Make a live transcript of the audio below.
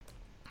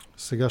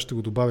Сега ще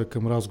го добавя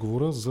към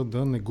разговора, за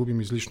да не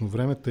губим излишно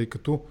време, тъй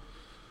като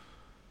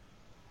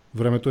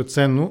времето е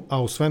ценно.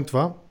 А освен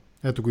това,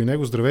 ето го и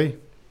него. Здравей!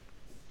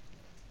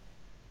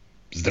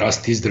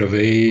 Здрасти,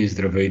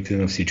 здравейте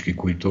на всички,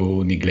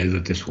 които ни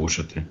гледате,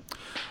 слушате.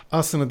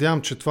 Аз се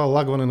надявам, че това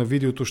лагване на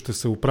видеото ще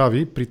се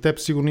оправи. При теб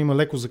сигурно има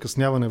леко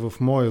закъсняване в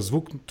моя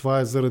звук. Това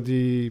е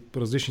заради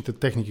различните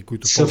техники,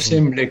 които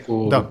съвсем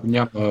леко, да.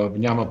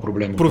 Няма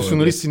проблем.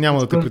 Професионалисти няма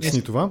да те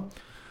притесни това.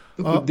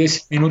 Тук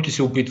 10 минути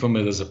се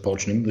опитваме да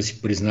започнем, да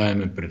си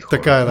признаеме пред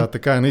хората.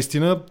 Така е,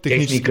 наистина.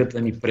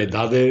 Техниката ни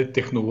предаде,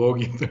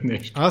 технологията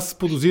нещо. Аз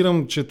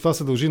подозирам, че това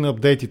се дължи на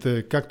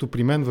апдейтите. Както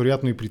при мен,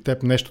 вероятно и при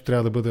теб нещо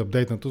трябва да бъде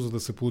апдейтнато, за да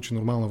се получи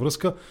нормална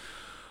връзка.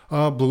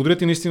 Благодаря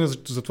ти наистина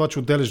за това, че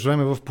отделяш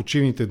време в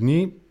почивните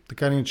дни.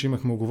 Така или иначе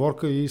имахме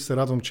оговорка и се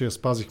радвам, че я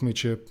спазихме и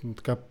че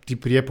така, ти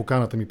прие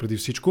поканата ми преди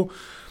всичко.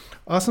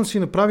 Аз съм си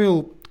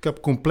направил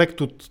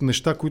комплект от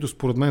неща, които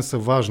според мен са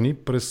важни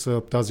през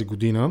тази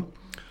година.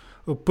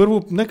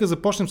 Първо, нека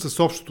започнем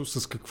с общото.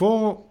 С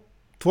какво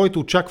твоите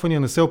очаквания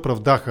не се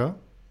оправдаха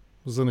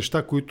за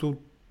неща, които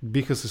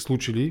биха се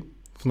случили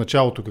в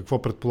началото,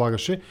 какво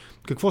предполагаше?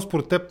 Какво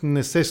според теб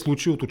не се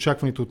случи от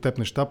очакваните от теб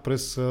неща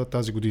през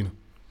тази година?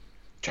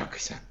 Чакай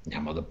се,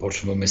 няма да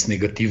почваме с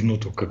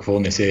негативното, какво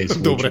не се е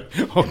случи. Добре,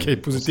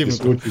 окей,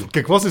 позитивното.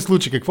 Какво се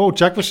случи, какво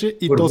очакваше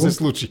и първо, то се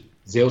случи?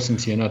 Взел съм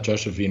си една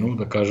чаша вино,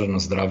 да кажа на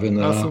здраве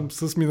на... Аз съм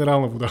с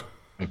минерална вода.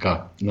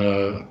 Така,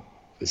 на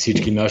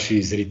всички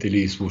наши зрители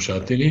и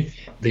слушатели,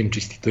 да им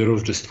честита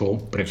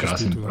Рождество,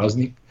 прекрасен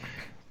празник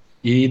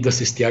и да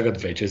се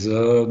стягат вече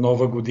за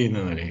нова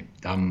година. Нали?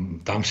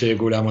 Там ще е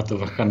голямата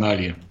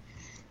вакханалия.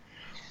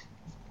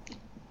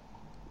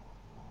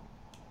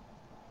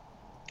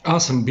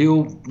 Аз съм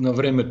бил на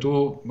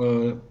времето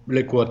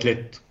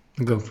лекоатлет.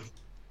 Такъв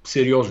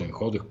сериозен.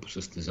 Ходех по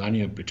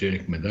състезания,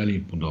 печелих медали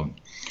и подобни.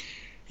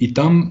 И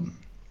там,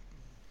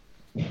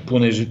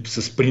 понеже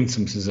с спринт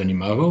съм се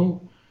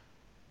занимавал,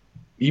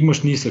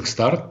 имаш нисък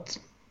старт,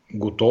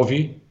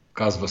 готови,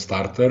 казва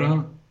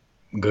стартера,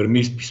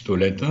 гърми с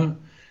пистолета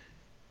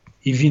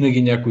и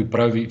винаги някой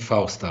прави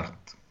фал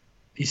старт.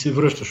 И се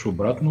връщаш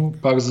обратно,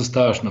 пак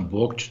заставаш на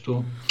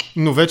блокчето.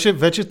 Но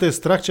вече те е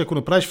страх, че ако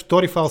направиш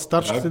втори фал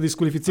старт, ще те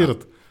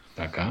дисквалифицират.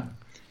 Така.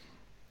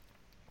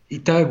 И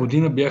тая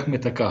година бяхме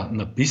така,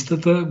 на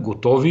пистата,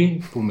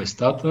 готови, по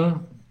местата,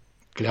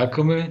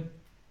 клякаме,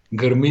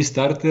 гърми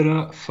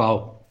стартера,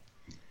 фал.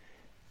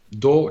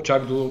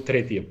 Чак до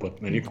третия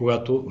път, нали,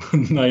 когато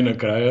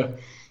най-накрая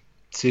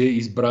се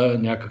избра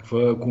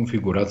някаква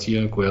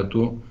конфигурация,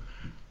 която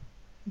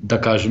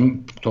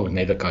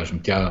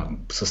тя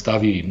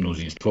състави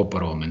мнозинство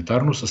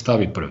парламентарно,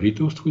 състави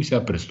правителство и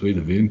сега предстои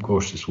да видим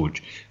какво ще се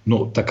случи.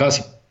 Но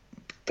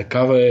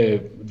такава е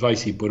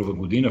 21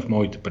 година в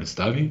моите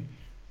представи.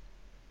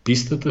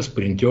 Пистата,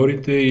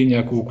 спринтьорите и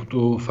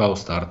няколкото фал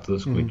старта,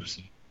 с които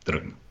се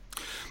тръгна.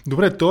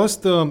 Добре,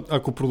 т.е.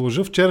 ако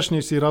продължа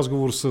вчерашния си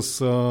разговор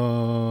с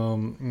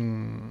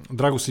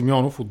Драго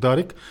Симеонов от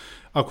Дарик,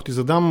 ако ти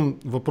задам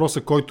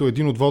въпроса, който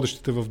един от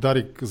водещите в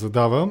Дарик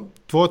задава,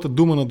 твоята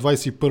дума на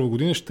 21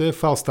 година ще е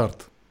фал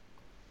старт.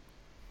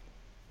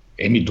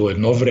 До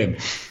едно време.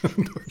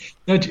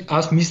 Значи,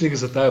 аз мислех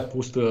за тая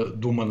пуста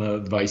дума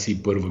на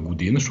 21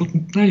 година, защото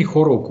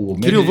хора около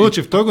мен... Кирил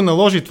Вълчев, той го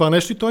наложи това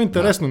нещо и то е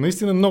интересно. Да.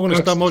 Наистина много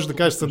неща може да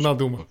кажеш с една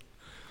дума.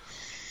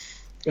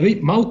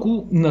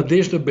 Малко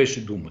надежда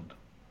беше думата.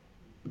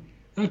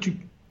 Значи,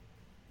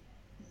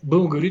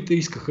 българите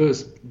искаха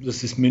да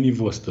се смени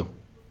властта.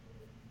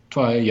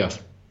 Това е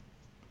ясно.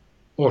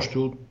 Още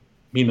от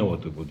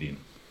миналата година.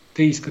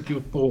 Те искат и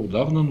от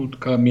по-отдавна, но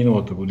така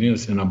миналата година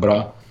се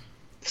набра,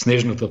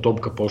 снежната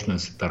топка почна да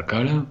се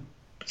търкаля,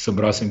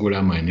 събра се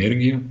голяма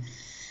енергия.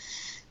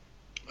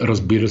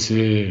 Разбира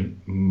се,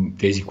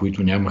 тези,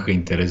 които нямаха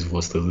интерес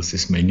властта да се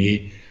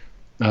смени,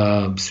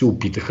 се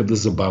опитаха да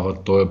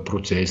забавят този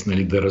процес,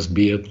 нали, да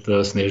разбият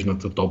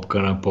снежната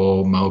топка на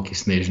по-малки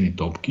снежни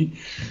топки.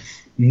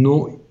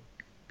 Но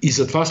и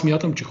затова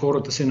смятам, че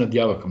хората се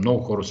надяваха,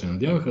 много хора се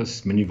надяваха да се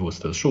смени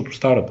властта, защото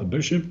старата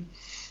беше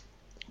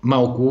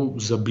малко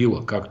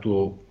забила,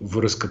 както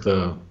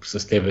връзката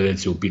с тебе, де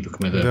се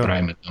опитахме да я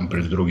правим там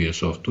през другия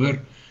софтуер.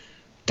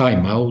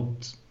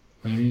 Тайм-аут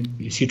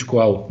и всичко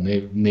аут,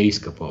 не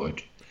иска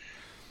повече.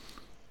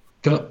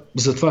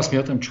 Затова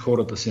смятам, че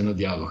хората се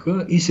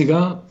надяваха и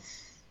сега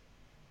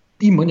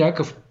има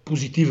някакъв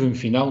позитивен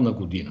финал на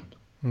годината.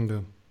 Да.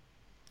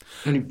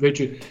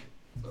 Вече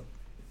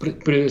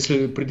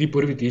преди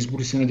първите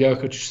избори се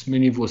надяваха, че ще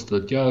смени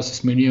властта. Тя се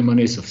смени, ама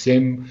не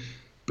съвсем.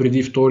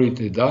 Преди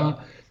вторите, да.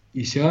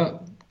 И сега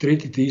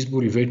третите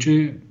избори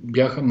вече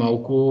бяха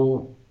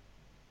малко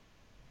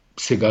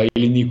сега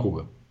или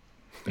никога.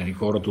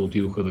 Хората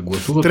отидоха да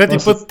гласуват.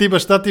 Трети път ти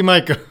баща ти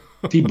майка.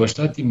 Ти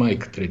баща ти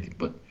майка трети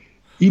път.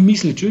 И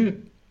мисля, че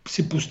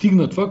се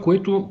постигна това,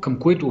 към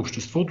което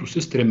обществото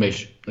се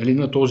стремеше, нали,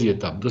 на този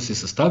етап, да се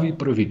състави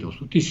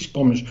правителство. Ти си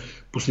спомняш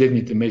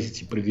последните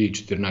месеци преди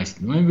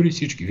 14 ноември,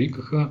 всички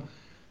викаха,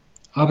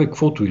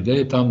 каквото и да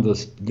е там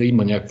да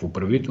има някакво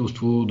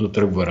правителство, да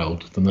тръгва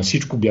работата. На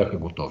всичко бяха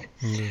готови.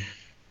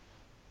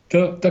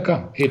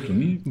 Така, ето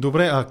ни.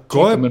 Добре, а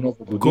чакаме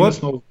нова година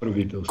с ново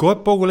правителство. Кой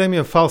е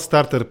по-големия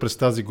фалстартер през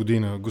тази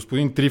година?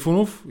 Господин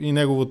Трифонов и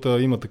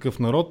неговата Има такъв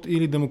народ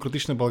или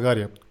Демократична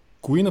България?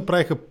 Кои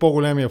направиха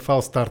по-големия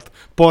фалстарт?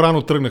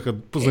 По-рано тръгнаха,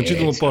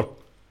 значително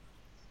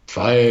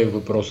Това е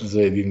въпросът за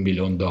 $1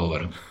 милион.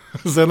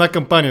 За една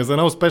кампания, за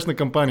една успешна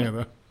кампания,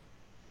 да.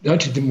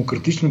 Значи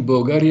Демократична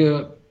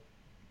България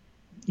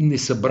не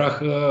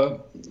събраха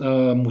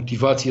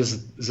мотивация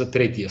за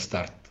третия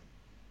старт.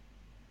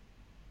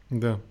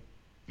 Да.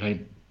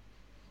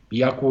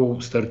 Яко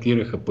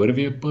стартираха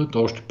първия път,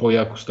 още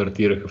по-яко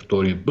стартираха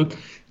втория път.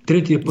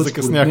 Третия път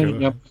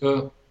закъсняха,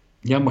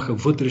 нямаха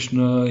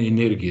вътрешна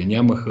енергия,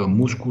 нямаха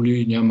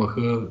мускули,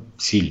 нямаха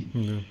сили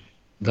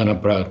да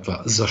направят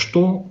това.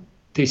 Защо?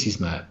 Те си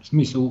знаят. В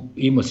смисъл,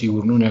 има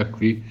сигурно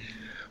някакви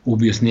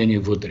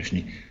обяснения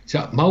вътрешни.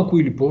 Сега, малко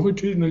или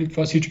повече,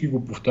 това всички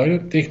го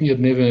повтарят, техният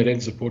дневен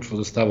ред започва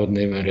да става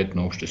дневен ред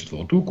на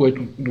обществото,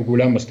 което до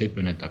голяма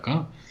степен е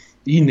така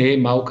и не е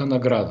малка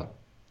награда.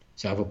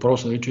 Сега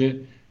въпросът е, че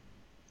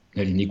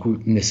никой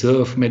не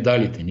са в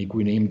медалите,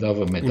 никой не им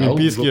дава медал.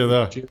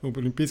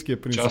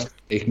 Олимпийския принцип. Част от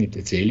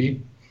техните цели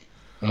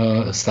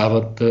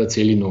стават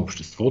цели на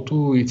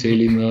обществото и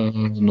цели на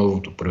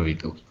новото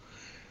правителство.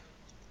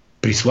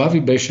 При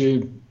Слави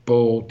беше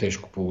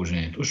по-тежко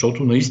положението,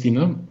 защото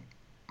наистина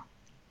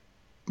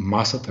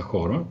масата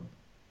хора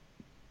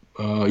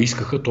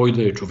искаха той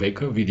да е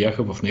човека,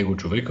 видяха в него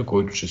човека,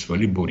 който ще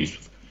свали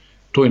Борисов.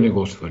 Той не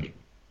го свали.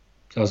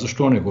 А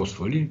защо не го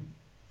свали?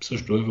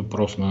 Също е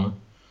въпрос на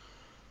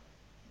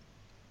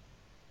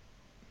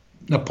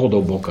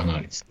по-дълбок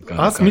анализ.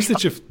 Аз мисля,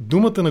 че в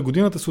думата на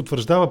годината се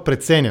утвърждава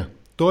преценя.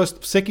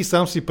 Тоест всеки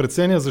сам си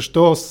преценя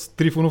защо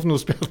Трифонов не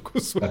успя да го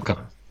свали.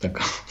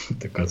 Така.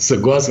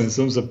 Съгласен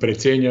съм за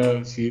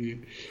преценя си.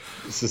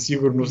 Със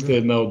сигурност е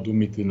една от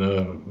думите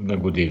на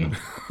година.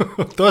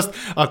 Тоест,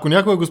 ако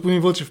някой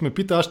господин Вълчев ме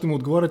пита, аз ще му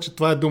отговоря, че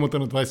това е думата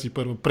на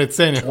 21-а.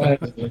 Преценя. Това е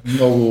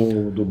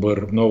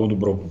много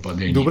добро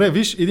попадение. Добре,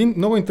 виж, един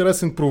много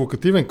интересен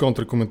провокативен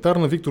контракоментар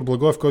на Виктор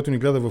Благоев, който ни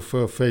гледа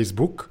в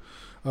Фейсбук.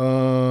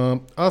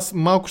 Аз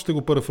малко ще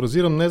го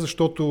парафразирам, не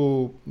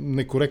защото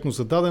некоректно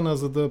зададен, а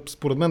за да,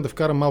 според мен, да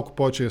вкарам малко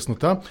повече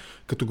яснота.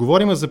 Като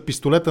говорим за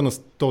пистолета на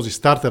този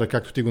стартера,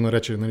 както ти го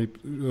нарече,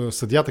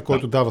 съдията,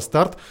 който дава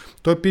старт,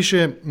 той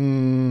пише,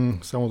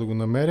 само да го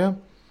намеря,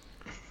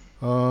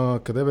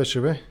 къде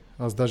беше бе?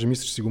 Аз даже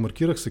мисля, че си го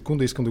маркирах.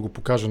 Секунда, искам да го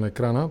покажа на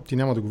екрана. Ти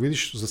няма да го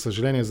видиш, за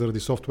съжаление, заради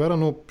софтуера,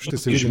 но ще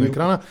се види на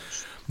екрана.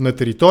 На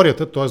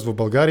територията, т.е. в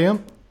България,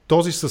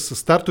 този с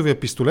стартовия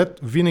пистолет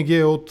винаги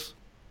е от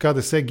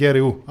КДС,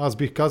 ГРУ. Аз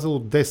бих казал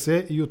от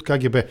ДС и от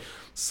КГБ.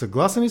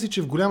 Съгласен ли си,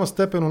 че в голяма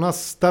степен у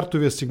нас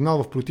стартовия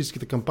сигнал в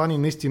политическите кампании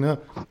наистина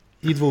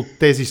идва от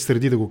тези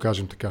среди, да го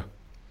кажем така?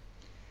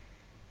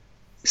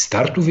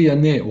 Стартовия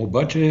не,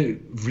 обаче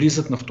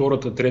влизат на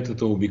втората,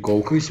 третата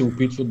обиколка и се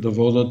опитват да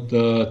водят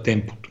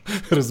темпото.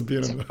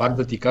 Разбирам. Пак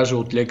да ти кажа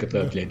от леката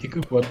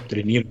атлетика, когато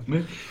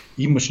тренирахме,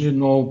 имаше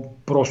едно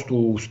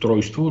просто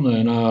устройство на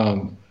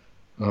една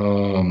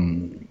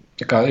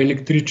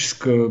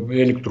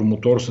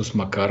електромотор с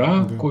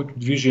макара, който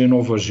движи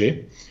едно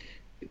въже.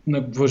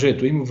 На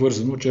въжето има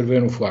вързано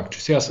червено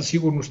флагче. Сега със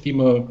сигурност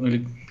има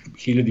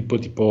хиляди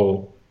пъти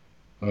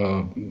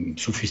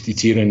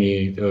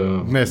по-софистицирани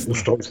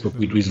устройства,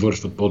 които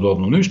извършват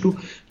подобно нещо,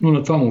 но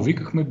на това му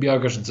викахме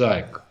бягащ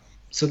заек.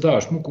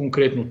 Съдаваш му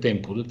конкретно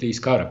темпо, да те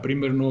изкара,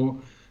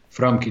 примерно в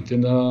рамките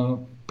на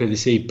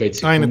 55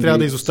 секунди. Не трябва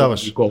да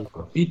изоставаш.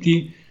 И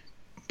ти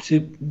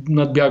се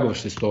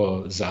надбягваш с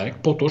този заек,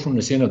 по-точно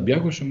не се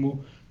надбягваш,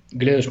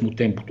 гледаш му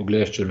темпото,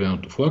 гледаш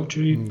червеното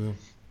флагче и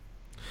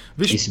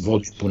си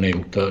водиш по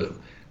него.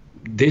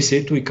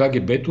 ДС-то и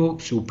КГБ-то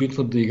се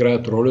опитват да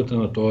играят ролята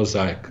на този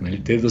заек.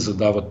 Те да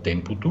задават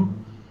темпото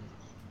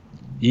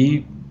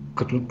и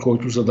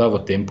който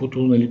задава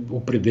темпото,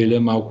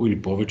 определя малко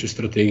или повече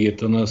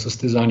стратегията на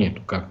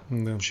състезанието. Как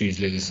ще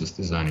излезе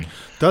състезание.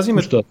 Тази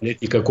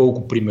атлетика,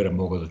 колко примера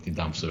мога да ти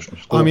дам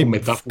всъщност?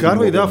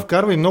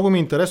 Вкарвай. Много ми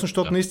е интересно,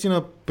 защото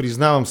наистина,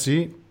 признавам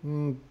си,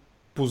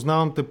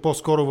 познавам те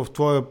по-скоро в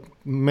твоя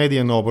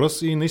медиен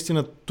образ и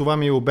наистина това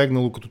ми е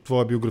обегнало като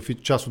твоя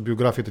част от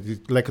биографията ти,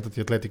 леката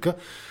ти атлетика.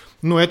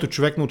 Но ето,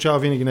 човек научава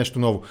винаги нещо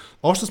ново.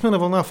 Още сме на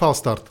вълна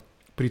фалстарт.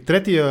 При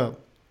третия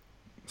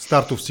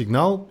стартов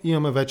сигнал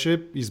имаме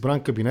вече избран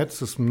кабинет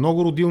с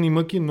много родилни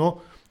мъки, но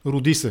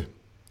роди се.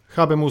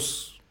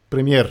 Хабемус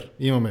премиер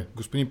имаме,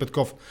 господин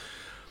Петков.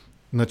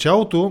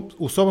 Началото,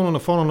 особено на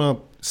фона на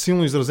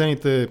силно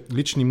изразените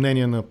лични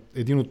мнения на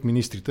един от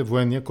министрите,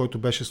 военния, който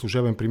беше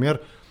служебен премиер,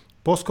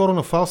 по-скоро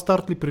на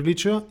фалстарт ли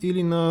прилича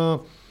или на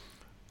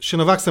ще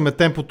наваксаме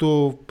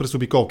темпото през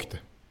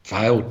обиколките?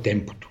 Това е от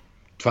темпото.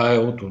 Това е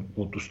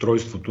от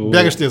устройството.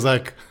 Бягащия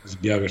заек. С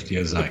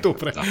бягащия заек.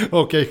 Добре.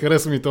 Окей,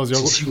 харесва ми този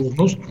отговор. Със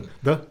сигурност.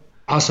 Да.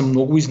 Аз съм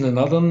много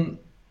изненадан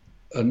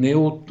не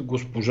от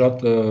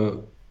госпожата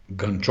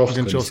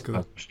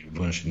Ганчовска,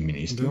 външен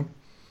министр,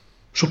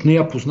 защото не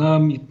я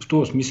познавам и в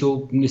този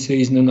смисъл не се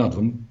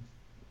изненадвам.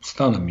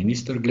 Стана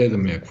министър,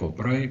 гледаме какво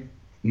прави,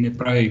 не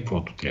прави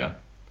каквото трябва.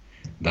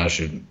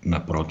 даже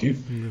напротив.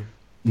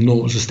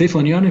 Но за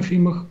Стефан Янев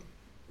имах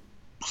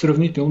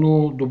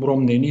сравнително добро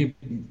мнение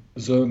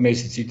за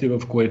месеците,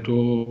 в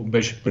което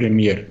беше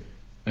премиер.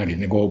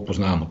 Не го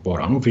опознавам от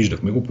по-рано,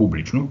 виждахме го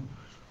публично.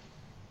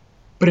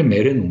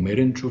 Премерен,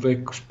 умерен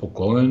човек,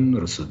 спокоен,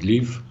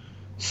 разсъдлив,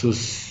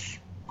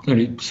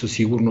 със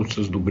сигурност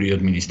с добри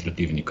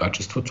административни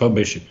качества. Това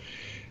беше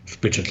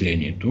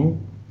впечатлението.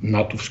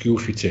 Натовски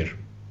офицер.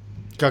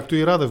 Както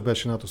и Радев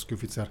беше натовски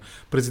офицер.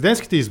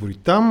 Президентските избори.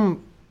 Там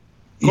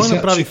кой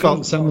направи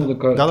фал? Само да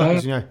кажа.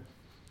 Извиняй.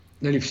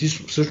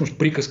 Всъщност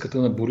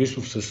приказката на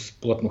Борисов с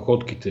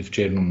платноходките в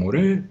Черно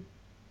море,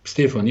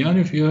 Стефан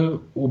Янев я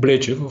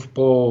облече в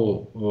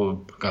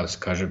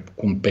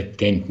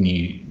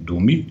компетентни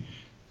думи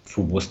в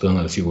областта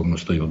на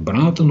сигурността и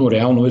отбраната, но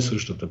реално е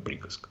същата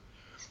приказка.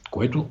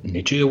 Което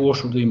не че е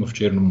лошо да има в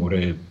Черно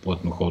море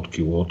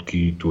платноходки,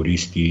 лодки,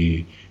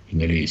 туристи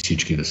и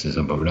всички да се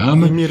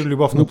забавляваме. И мир и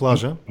любов на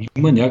плажа.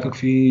 Има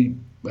някакви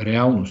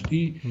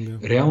реалности.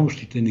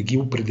 Реалностите не ги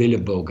определя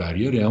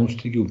България,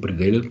 реалностите ги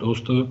определят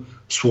доста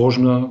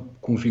сложна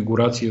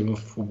конфигурация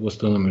в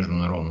областта на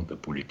международната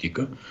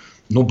политика,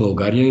 но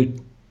България е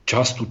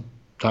част от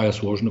тая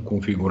сложна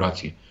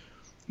конфигурация.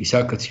 И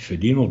сега като си в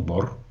един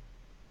отбор,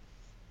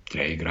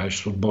 трябва да играеш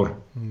с отбор.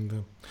 Да.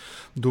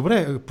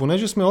 Добре,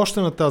 понеже сме още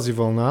на тази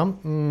вълна,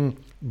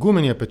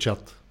 гумения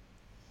печат.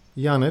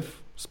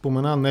 Янев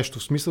спомена нещо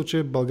в смисъл,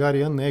 че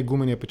България не е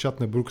гумения печат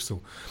на Брюксел.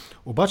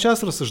 Обаче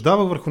аз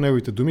разсъждавах върху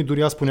неговите думи,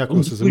 дори аз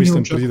понякога се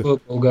замислям преди да...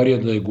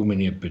 България да е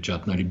гумения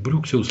печат.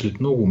 Брюксел след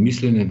много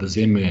мислене да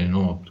вземе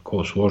едно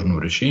такова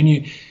сложно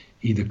решение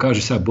и да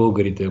каже сега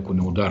българите, ако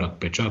не ударат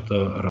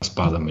печата,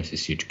 разпадаме се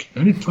всички.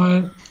 Това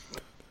е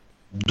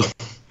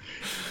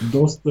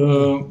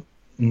доста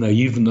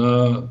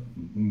наивна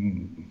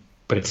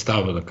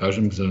представа, да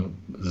кажем,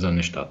 за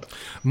нещата.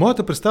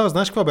 Моята представа,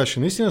 знаеш каква беше?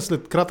 Наистина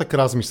след кратък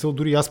размисъл,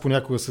 дори аз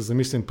понякога се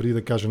замислям преди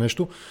да кажа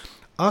нещо,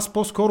 аз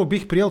по-скоро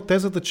бих приел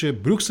тезата, че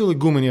Брюксел е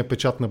гумения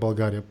печат на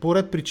България. По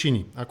ред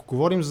причини. Ако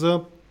говорим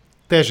за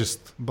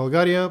тежест,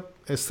 България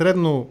е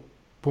средно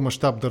по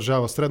мащаб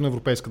държава,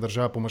 средноевропейска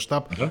държава по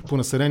мащаб, по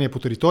население, по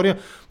територия,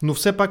 но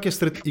все пак е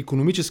сред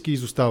икономически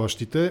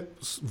изоставащите.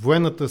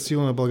 Военната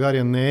сила на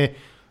България не е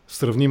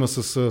сравнима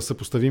с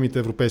съпоставимите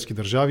европейски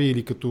държави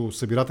или като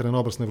събирателен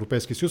образ на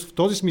Европейския съюз. В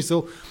този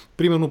смисъл,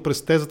 примерно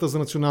през тезата за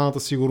националната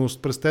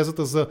сигурност, през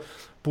тезата за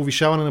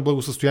повишаване на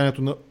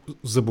благосъстоянието, на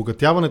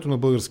забогатяването на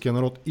българския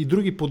народ и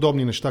други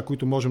подобни неща,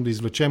 които можем да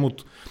извлечем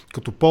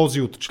като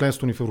ползи от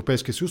членство ни в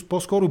Европейския съюз,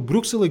 по-скоро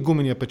Брюксел е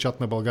гумения печат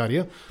на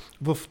България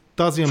в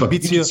тази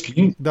амбиция.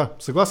 Фактически, да,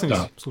 съгласен ли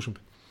си? Слушам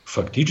те.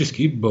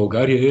 Фактически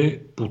България е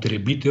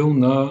потребител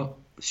на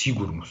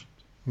сигурност.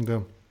 Да.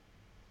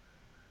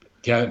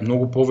 Тя е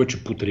много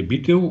повече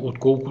потребител,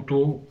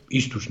 отколкото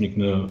източник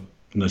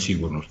на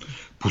сигурност.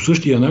 По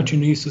същия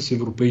начин и с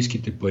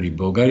европейските пари.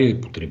 България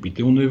е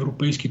потребител на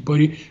европейски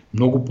пари,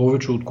 много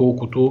повече,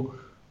 отколкото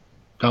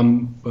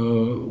там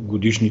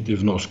годишните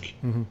вноски.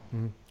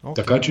 Okay.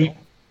 Така че,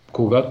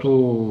 когато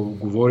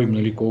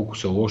говорим колко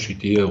са лоши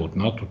тия от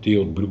НАТО,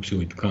 тия от Брюксел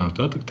и така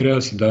нататък, трябва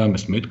да си даваме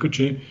сметка,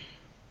 че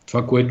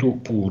това, което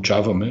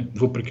получаваме,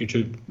 въпреки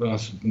че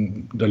аз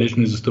далеч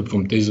не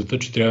застъпвам тезата,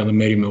 че трябва да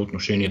мериме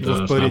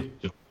отношенията с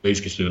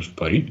Европейски съюз в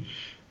пари,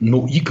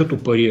 но и като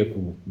пари,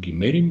 ако ги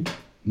мерим,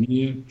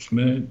 ние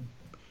сме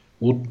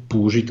от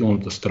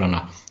положителната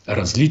страна.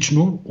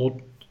 Различно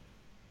от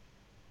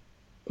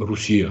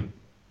Русия,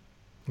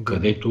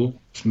 където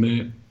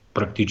сме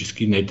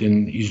практически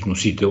нетен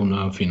износител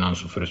на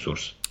финансов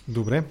ресурс.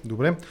 Добре.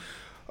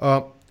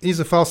 И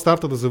за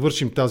фалстарта да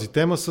завършим тази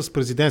тема с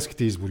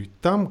президентските избори.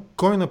 Там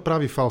кой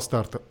направи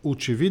фалстарта?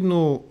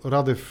 Очевидно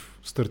Радев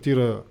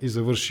стартира и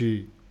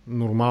завърши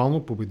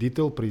нормално,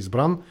 победител,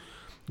 преизбран.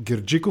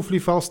 Герджиков ли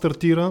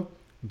фалстартира?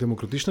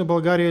 Демократична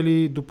България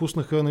ли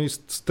допуснаха,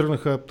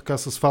 стръгнаха така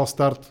с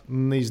фалстарт,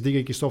 не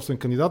издигайки собствен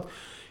кандидат?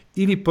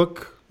 Или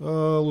пък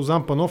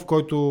Лозан Панов,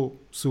 който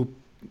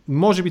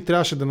може би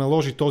трябваше да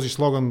наложи този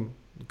слоган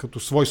като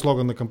свой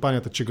слоган на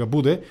кампанията, че га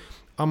буде,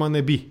 ама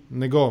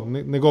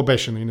не го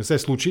беше, не се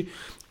случи.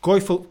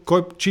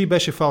 Чий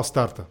беше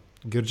фалстарта?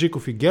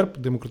 Герджиков и ГЕРБ,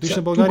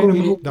 Демократична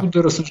България?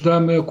 Да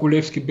разсъждаваме, ако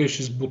Левски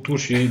беше с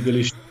бутуши,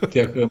 дали ще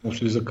тяха му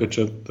се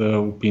закачат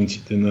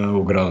опинците на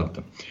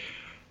оградата.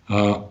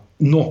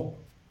 Но,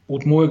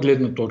 от моя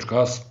гледна точка,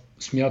 аз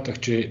смятах,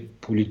 че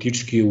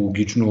политически е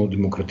логично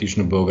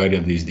Демократична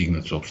България да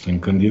издигнат собствен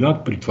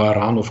кандидат, при това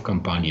рано в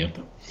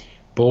кампанията,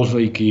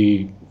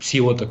 ползвайки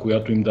силата,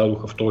 която им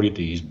дадоха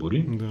вторите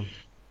избори. Да.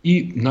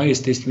 И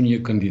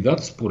най-естественият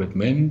кандидат, според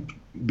мен,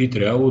 би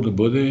трябвало да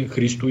бъде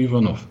Христо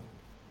Иванов.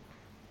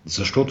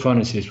 Защо това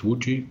не се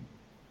случи?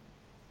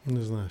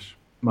 Не знаеш.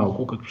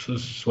 Малко като с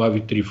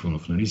Слави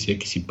Трифонов.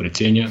 Всеки си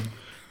преценя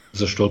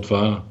защо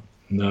това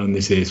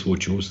не се е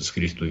случило с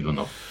Христо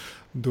Иванов.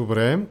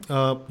 Добре.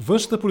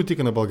 Външната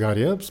политика на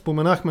България.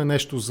 Споменахме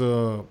нещо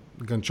за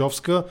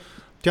Ганчовска.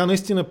 Тя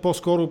наистина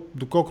по-скоро,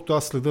 доколкото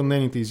аз следа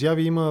нейните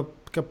изяви, има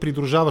така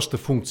придружаваща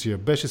функция.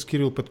 Беше с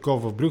Кирил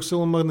Петков в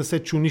Брюксел, но не се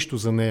чу нищо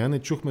за нея. Не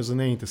чухме за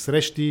нейните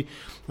срещи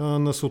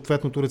на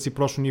съответното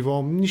реципрочно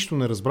ниво. Нищо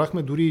не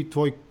разбрахме. Дори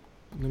твои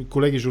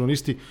колеги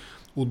журналисти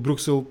от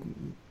Брюксел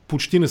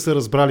почти не са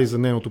разбрали за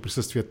нейното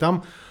присъствие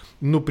там.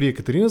 Но при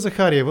Екатерина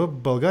Захариева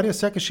България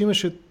сякаш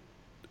имаше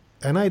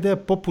една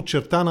идея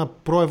по-подчертана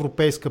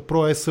проевропейска,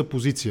 про-ЕС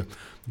позиция.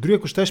 Дори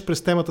ако щеш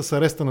през темата с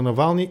ареста на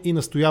Навални и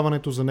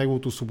настояването за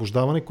неговото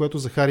освобождаване, което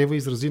Захариева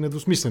изрази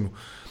недвусмислено.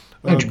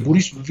 Значи,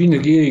 Борисов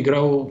винаги е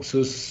играл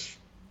с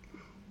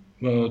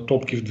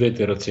топки в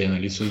двете ръце,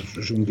 нали, с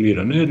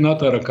жонглиране.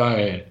 Едната ръка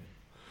е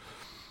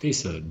те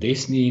са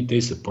десни,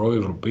 те са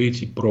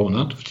проевропейци,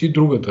 про-натовци,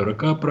 другата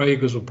ръка прави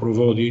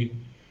газопроводи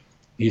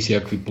и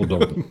всякакви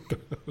подобни.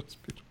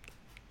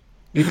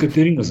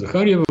 Екатерина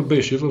Захариева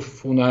беше в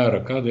оная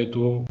ръка,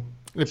 дето...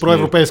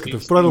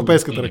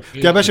 проевропейската ръка.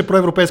 Тя беше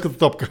проевропейската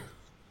топка.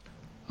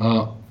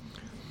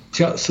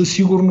 Със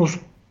сигурност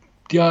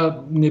тя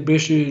не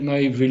беше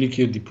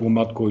най-великият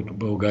дипломат, който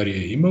България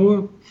е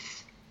имала.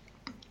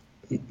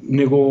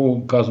 Не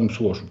го казвам с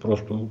лошо,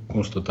 просто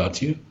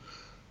констатация.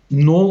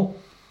 Но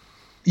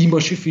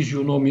имаше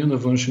физиономия на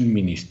външен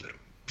министър.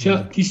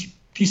 Сега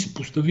ти се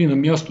постави на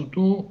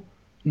мястото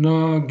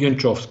на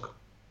Генчовска.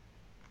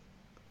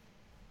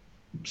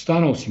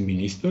 Станал си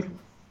министър,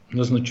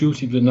 назначил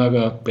си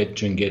веднага 5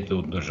 ченгета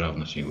от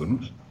Държавна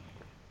сигурност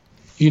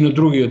и на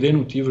другия ден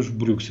отиваш в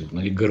Брюксел.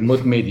 Нали,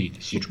 гърмат медиите,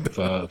 всичко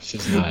това се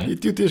знае. И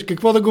ти отиваш,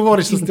 какво да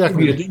говориш с тях? На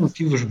другия ден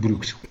отиваш в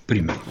Брюксел,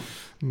 примерно.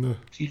 Да.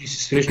 Или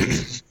се срещаш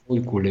с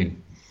твои колеги.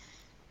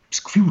 С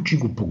какви очи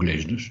го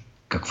поглеждаш?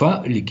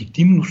 Каква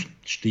легитимност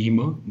ще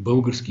има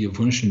българския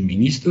външен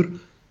министър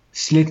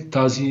след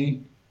тази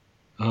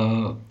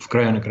в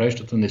края на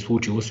краищата не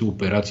случила се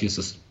операция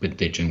с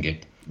 5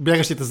 ченгета?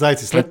 Бягащите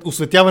зайци, след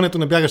осветяването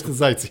на бягащите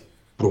зайци.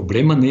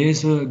 Проблема не е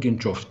за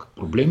Генчовска.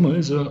 Проблема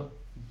е за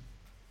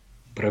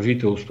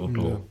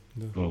правителството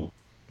в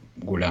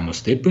голяма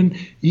степен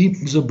и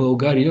за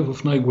България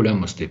в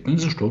най-голяма степен,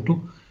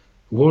 защото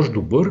лош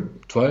добър,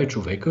 това е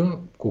човека,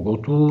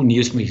 когото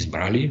ние сме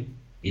избрали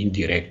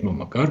индиректно,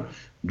 макар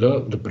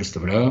да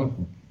представлява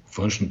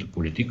външната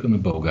политика на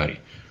България.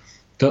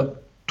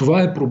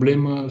 Това е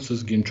проблема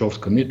с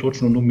Генчовска. Не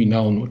точно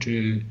номинално,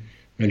 че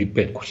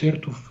Петко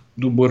Сертов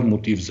добър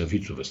мотив за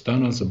вицове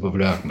стана,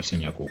 забавлявахме се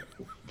няколко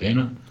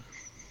дена.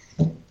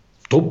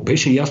 То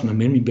беше ясно, на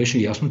мен ми беше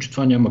ясно, че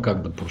това няма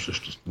как да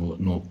просъществува.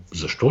 Но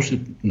защо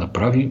се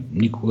направи,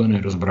 никога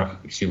не разбрах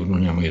и сигурно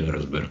няма и да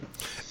разбера.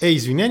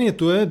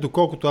 Извинението е,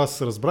 доколкото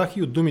аз разбрах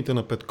и от думите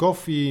на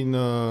Петков и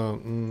на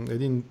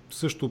един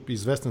също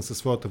известен със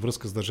своята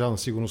връзка с Държавна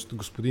сигурност,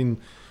 господин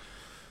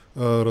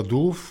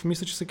Радулов,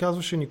 мисля, че се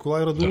казваше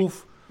Николай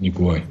Радулов.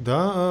 Николай.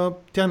 Да,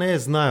 тя не е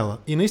знаела.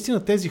 И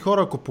наистина тези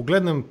хора, ако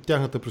погледнем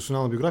тяхната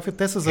професионална биография,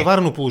 те са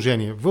заварено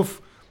положение в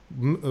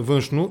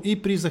външно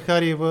и при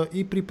Захариева,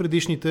 и при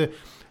предишните.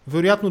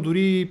 Вероятно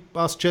дори,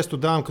 аз често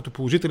давам като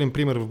положителен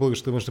пример в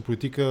българската външна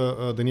политика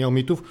Даниел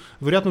Митов,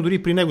 вероятно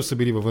дори при него са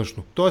били във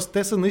външно. Тоест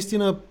те са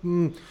наистина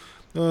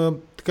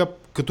така,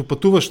 като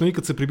пътуваш, нали,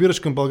 като се прибираш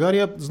към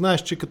България,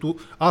 знаеш, че като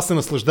аз се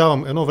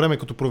наслаждавам, едно време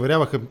като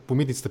проверяваха по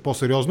митниците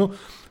по-сериозно,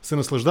 се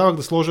наслаждавах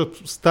да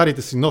сложат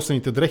старите си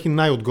носените дрехи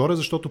най-отгоре,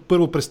 защото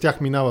първо през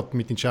тях минават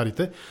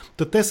митничарите.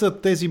 Те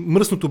са тези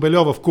мръсното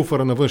бельо в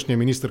куфара на външния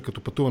министър,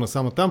 като пътува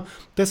насама там,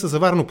 те са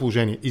заварено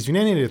положение.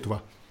 Извинение ли е това?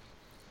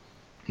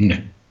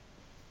 Не.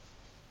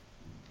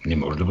 Не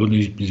може да бъде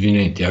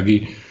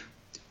извинение.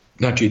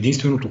 Значи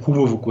единственото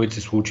хубаво, което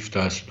се случи в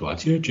тази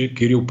ситуация е, че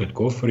Кирил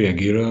Петков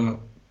реагира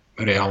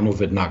реално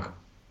веднага.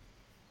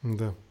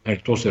 Да.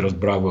 То се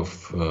разбра в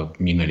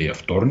миналия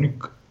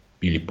вторник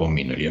или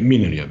по-миналия.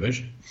 Миналия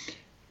беше.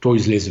 Той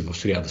излезе в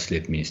сряда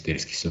след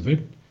Министерски съвет.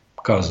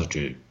 Каза,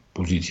 че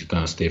позицията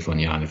на Стефан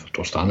Янев,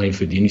 то стана и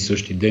в един и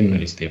същи ден,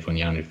 нали, Стефан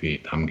Янев и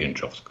там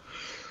Генчовска.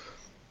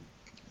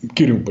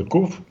 Кирил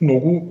Петков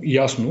много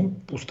ясно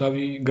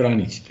постави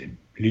границите.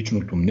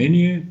 Личното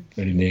мнение,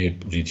 нали, не е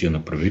позиция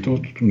на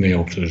правителството, не е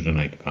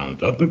обсъждана и така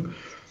нататък.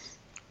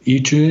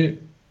 И че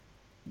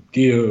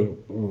тия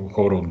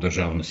хора от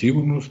Държавна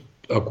сигурност,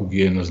 ако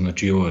ги е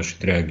назначила, ще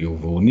трябва да ги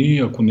уволни,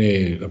 ако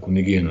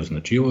не ги е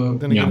назначила,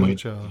 няма и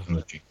да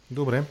назначи.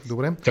 Добре.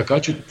 Така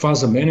че това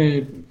за мен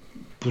е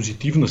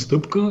позитивна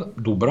стъпка,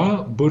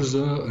 добра,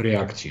 бърза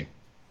реакция.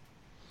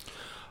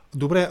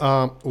 Добре,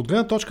 от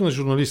гледна точка на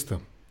журналиста,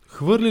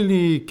 хвърли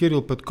ли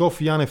Кирил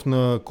Петков Янев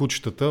на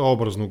кучетата,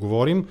 образно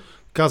говорим,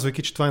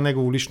 казвайки, че това е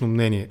негово лично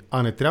мнение?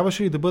 А не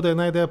трябваше ли да бъде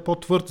една идея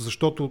по-твърд,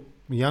 защото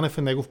Янев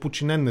е негов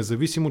подчинен,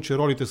 независимо, че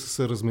ролите са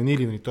се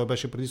разменили, той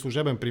беше преди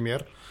служебен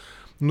премиер,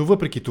 но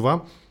въпреки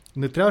това,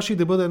 не трябваше ли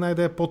да бъде една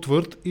идея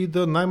по-твърд и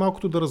да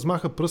най-малкото да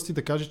размаха пръсти,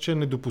 да каже, че е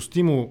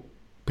недопустимо,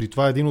 при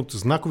това един от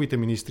знаковите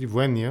министри,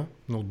 военния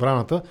на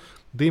отбраната,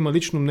 да има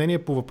лично мнение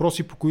по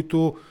въпроси, по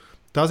които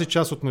тази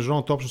част от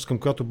международната общност, към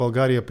която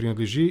България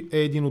принадлежи, е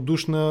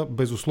единодушна,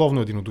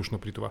 безусловно единодушна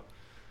при това.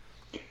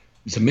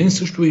 За мен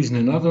също е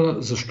изненада,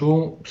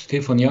 защо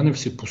Стефан Янев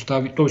се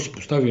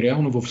постави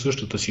реално в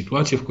същата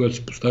ситуация, в която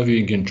се постави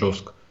и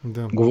Генчовска.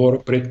 Да. Говоря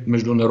пред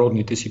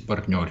международните си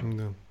партньори.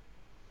 Да.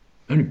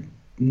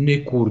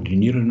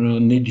 некоординирана,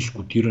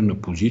 недискутирана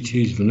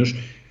позиция изведнъж.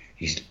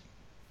 И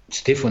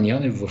Стефан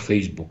Янев във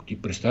Фейсбук.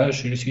 Ти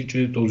представяш ли си,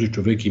 че този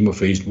човек има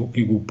Фейсбук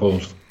и го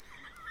ползва?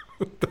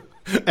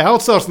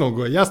 Аутсорснал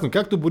го е, ясно.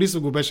 Както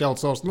Борисов го беше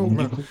аутсорснал.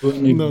 Никога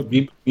не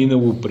би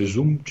минало през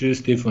ум, че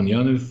Стефан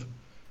Янев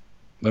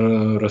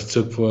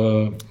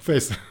разцъква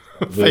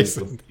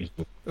Фейса.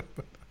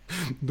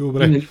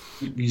 Добре.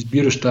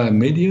 Избираш тая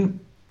медия.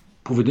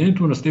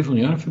 Поведението на Стефан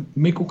Янев,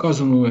 меко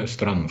казано, е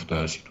странно в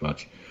тази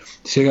ситуация.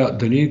 Сега,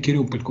 дали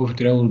Кирил Петков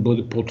трябва да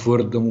бъде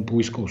по-твърд, да му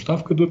поиска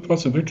оставка, това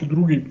са вече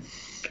други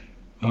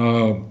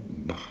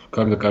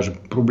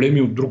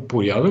проблеми от друг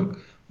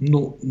порядък,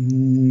 но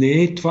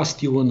не е това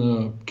стила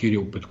на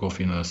Кирил Петков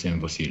и на Асен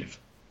Василев.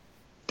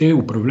 Те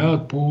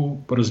управляват по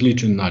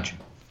различен начин.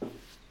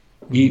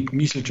 И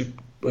мисля, че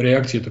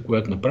реакцията,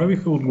 която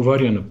направиха,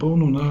 отговаря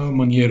напълно на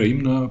маниера им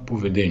на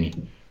поведение.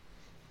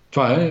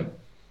 Това е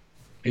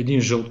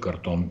един жълт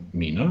картон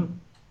мина.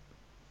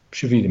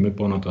 Ще видим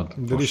по-нататък.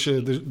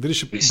 Дали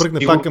ще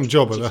бръгне пак към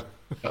джоба, да?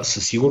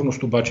 Със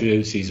сигурност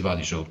обаче се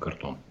извади жълт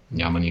картон.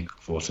 Няма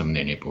никакво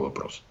съмнение по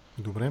въпроса.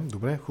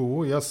 Добре,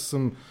 хубаво. И аз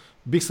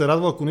бих се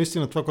радвал, ако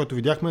наистина това, което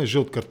видяхме, е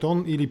жълт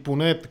картон или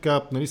поне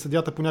така,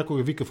 съдията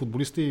понякога вика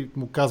футболиста и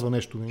му казва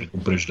нещо.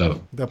 Предупреждава.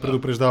 Да,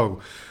 предупреждава го.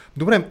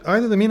 Добре,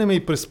 айде да минем и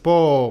през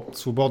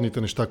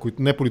по-свободните неща,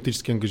 които не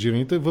политически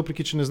ангажираните,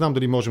 въпреки че не знам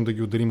дали можем да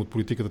ги отделим от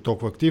политиката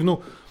толкова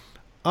активно.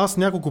 Аз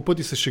няколко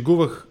пъти се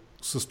шегувах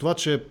с това,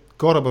 че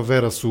кораба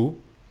Верасу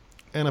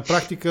е на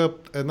практика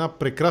една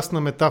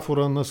прекрасна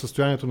метафора на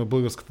състоянието на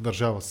българската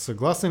държава.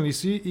 Съгласен ли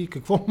си и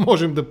какво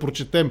можем да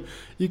прочетем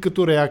и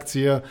като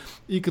реакция,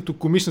 и като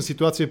комична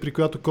ситуация, при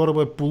която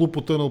кораба е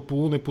полупотънал,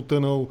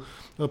 полунепотънал,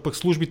 пък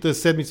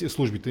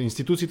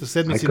институциите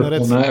седмици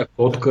наред. Като оная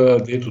котка,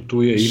 дето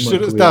туя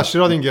има. Да,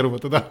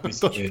 Шродингеровата, да.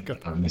 Точно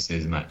така. Не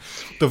се знае.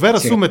 Та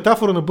Верасу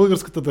метафора на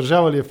българската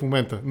държава ли е в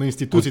момента? На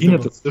институциите?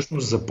 Годината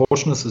всъщност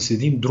започна с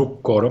един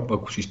друг кораб,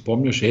 ако си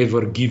спомняш,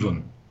 Ever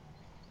Given.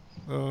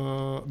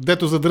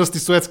 Дето задръсти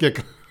Суетския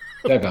канал.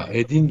 Така,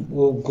 един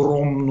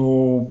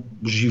огромно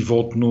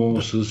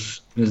животно с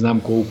не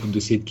знам колко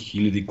десетки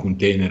хиляди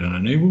контейнера на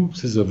него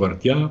се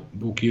завъртя,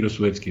 блокира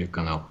Суетския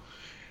канал.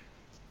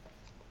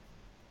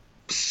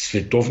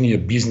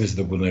 Световният бизнес,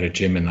 да го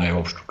наречеме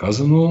най-общо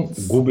казано,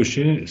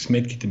 губеше,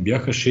 сметките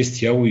бяха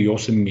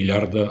 6,8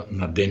 милиарда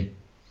на ден.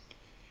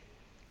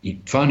 И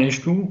това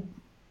нещо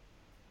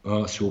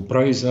се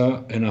оправи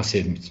за една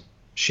седмица.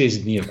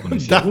 6 дни, ако не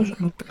се лъжа,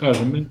 но да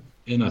кажем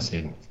една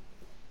седмица.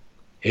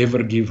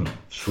 Ever Given,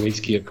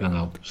 Суетския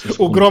канал.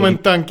 Огромен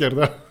танкер,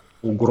 да.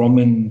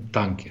 Огромен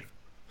танкер.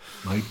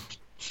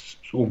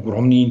 С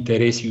огромни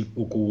интереси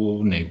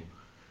около него.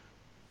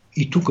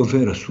 И тук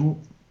Верасу,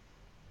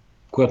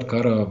 която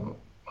кара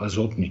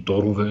азотни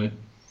торове.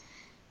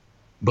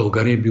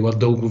 България е била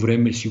дълго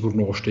време,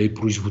 сигурно още е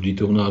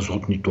производител на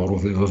азотни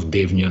торове в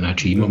Девня.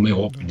 Значи имаме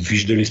опит,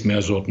 виждали сме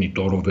азотни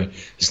торове,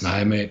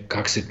 знаеме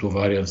как се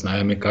товарят,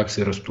 знаеме как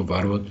се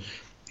разтоварват.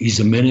 И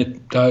за мен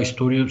тази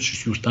история ще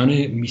си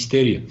остане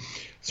мистерия.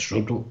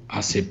 Защото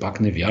аз все пак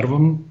не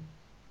вярвам,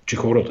 че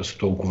хората са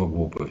толкова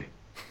глупави.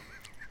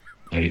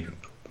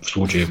 В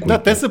случая,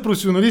 да, те са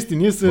професионалисти.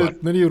 Ние се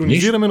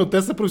иронизираме, но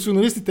те са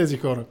професионалисти, тези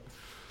хора.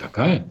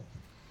 Така е.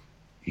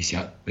 И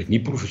сега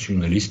едни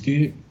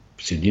професионалисти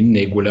с един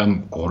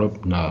неголям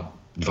кораб на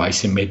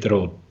 20 метра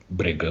от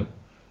брега,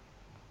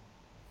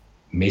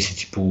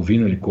 месец и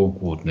половина или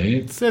колко от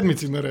нея.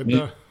 Седмици наред,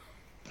 да.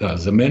 Да,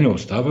 за мен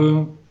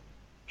остава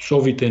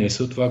совите не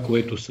са това,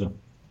 което са.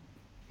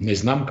 Не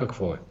знам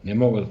какво е. Не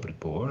мога да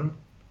предположа.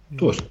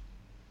 Тоест,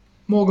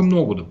 мога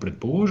много да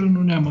предположа,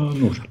 но няма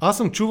нужда. Аз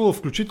съм чувал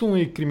включително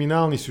и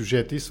криминални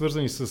сюжети,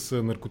 свързани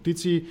с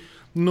наркотици,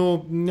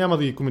 но няма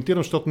да ги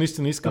коментирам, защото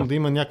наистина искам да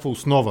има някаква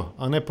основа,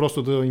 а не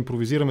просто да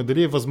импровизираме.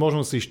 Дали е възможно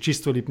да са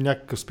изчиствали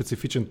някакъв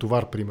специфичен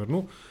товар,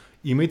 примерно.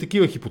 Има и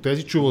такива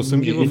хипотези, чувал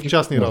съм ги в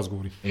частни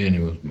разговори.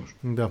 Невъзможно.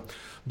 Да.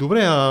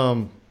 Добре,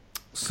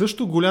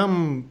 също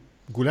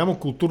голямо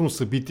културно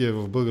събитие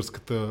в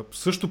българската,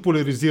 също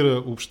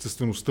поляризира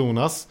обществеността у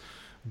нас,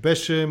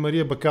 беше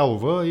Мария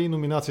Бакалова и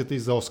номинацията й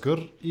за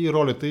Оскар и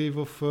ролята й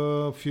в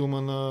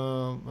филма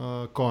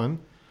на Коен.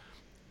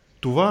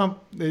 Това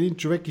е един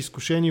човек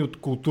изкушен от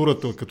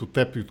културата, като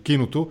теб и от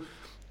киното.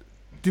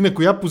 Ти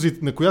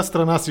на коя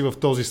страна си в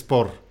този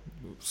спор?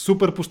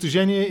 Супер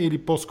постижение или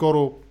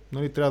по-скоро,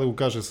 трябва да го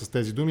кажа с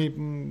тези думи,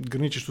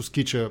 граничещо с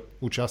кича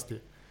участие?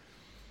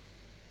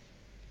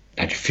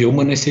 Значи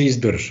филма не се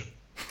издържа.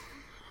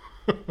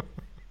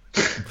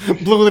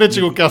 Благодаря,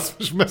 че го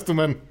казваш вместо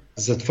мен.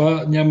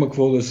 Затова няма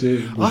какво да се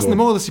говори. Аз не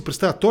мога да си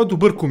представя. Той е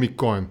добър комик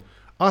Коен.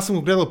 Аз съм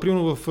го гледал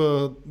примерно в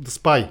The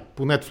Spy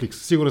по Netflix.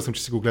 Сигурен съм,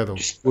 че си го гледал.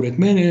 Според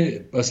мен,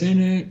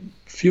 Асене,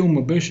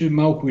 филма беше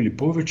малко или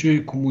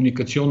повече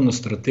комуникационна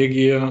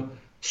стратегия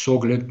с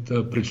оглед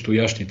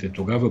предстоящите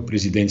тогава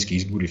президентски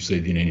избори в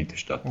Съединените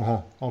щати.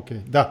 Окей.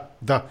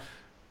 Да.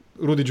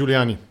 Руди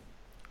Джулиани.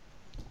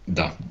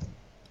 Да.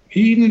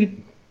 И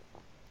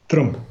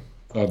Тръмп.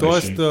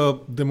 Тоест,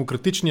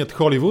 демократичният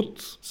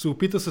Холивуд се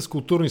опита с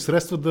културни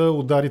средства да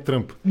удари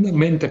Тръмп. На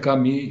мен така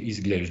ми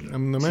изглежда.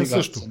 На мен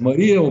също.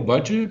 Мария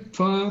обаче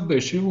това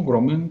беше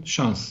огромен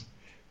шанс.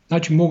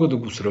 Значи мога да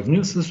го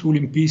сравня с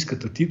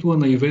олимпийската титла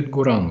на Ивет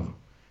Горанова,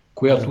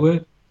 която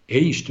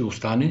ще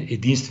остане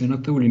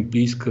единствената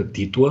олимпийска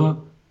титла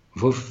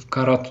в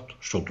каратото,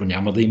 защото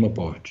няма да има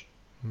повече.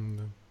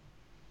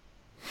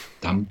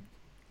 Там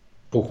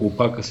по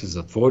хлопака се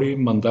затвори,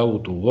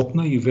 мандалото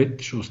лопна и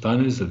Ивет ще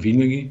остане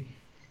завинаги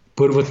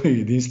първата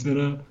и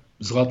единствена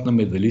златна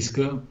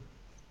медалистка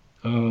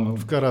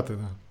в карате,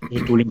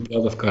 от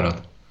Олимпиада в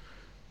карате.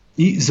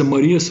 И за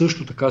Мария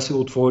също така се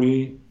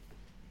отвори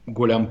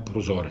голям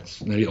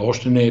прозорец. Нали,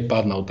 още не е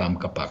паднал там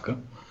капака.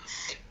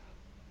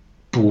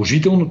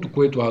 Положителното,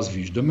 което аз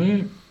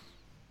виждаме,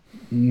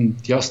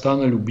 тя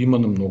стана любима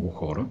на много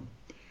хора.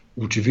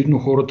 Очевидно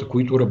хората,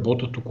 които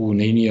работят около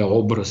нейния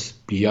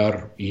образ,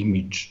 пиар,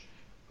 имидж,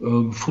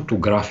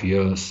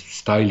 фотография,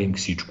 стайлинг,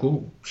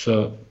 всичко,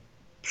 са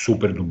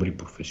супер добри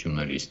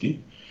професионалисти.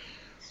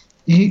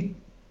 И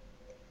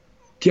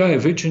тя е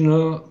вече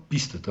на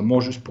пистата.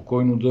 Може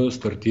спокойно да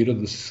стартира,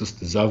 да се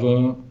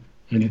състезава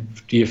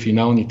в тия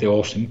финалните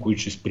 8,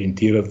 които ще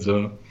спринтират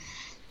за...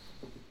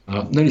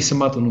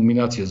 самата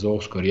номинация за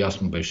Оскар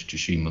ясно беше, че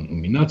ще има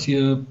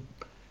номинация.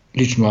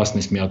 Лично аз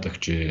не смятах,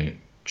 че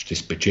ще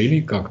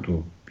спечели,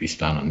 както и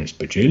стана не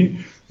спечели,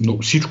 но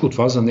всичко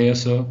това за нея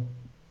са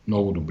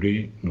много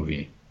добри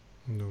новини.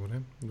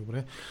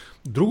 Добре.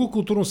 Друго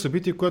културно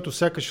събитие, което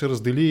сякаш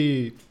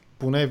раздели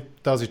поне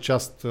тази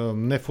част,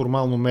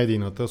 неформално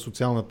медийната,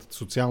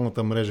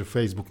 социалната мрежа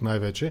Фейсбук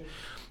най-вече,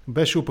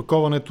 беше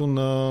опаковането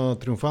на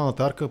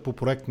Триумфалната арка по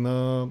проект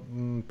на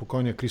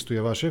покойния Христо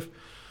Явашев.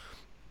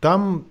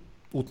 Там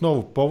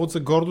отново повод за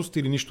гордост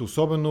или нищо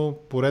особено,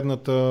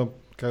 поредната,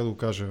 как да го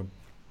кажа,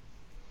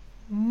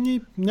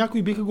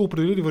 някои биха го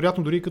определили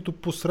вероятно дори като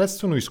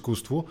посредствено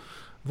изкуство,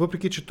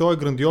 въпреки че то е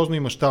грандиозно и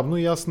мащабно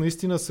и аз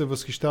наистина се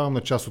възхищавам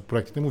на част от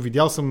проектите му.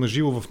 Видял съм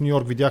наживо в Ню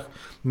Йорк, видях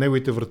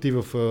неговите врати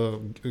в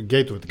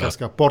гейтове,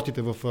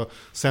 портите в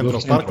Централ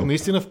Парк.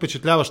 Наистина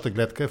впечатляваща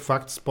гледка,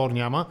 факт, спор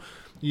няма.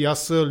 И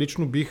аз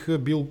лично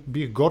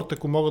бих горд,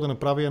 ако мога да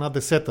направя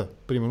 1/10,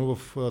 примерно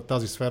в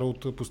тази сфера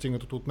от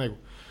постигнатото от него.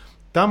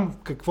 Там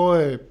какво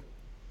е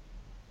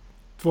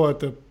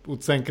твоята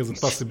оценка за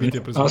това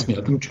събитие? Аз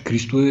мятам, че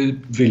Христо е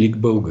велик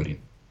българин.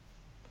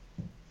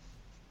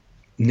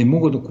 Не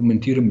мога да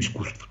коментирам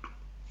изкуството.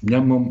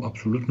 Нямам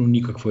абсолютно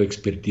никаква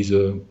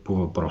експертиза по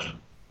въпроса.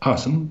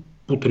 Аз съм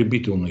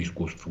потребител на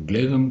изкуство.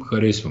 Гледам,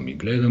 харесвам и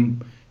гледам,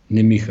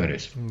 не ми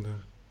харесва.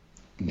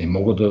 Не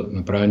мога да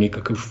направя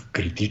никакъв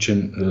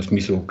критичен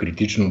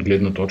от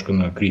гледна точка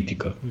на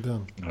критика,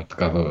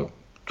 такава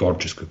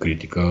творческа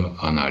критика,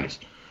 анализ.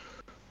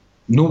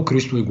 Но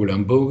Христо е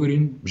голям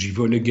българин,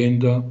 жива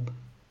легенда.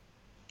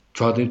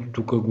 Това де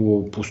тук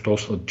го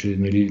постосват, че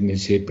не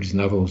се е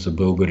признавал за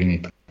българин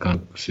и така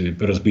се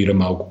разбира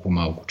малко по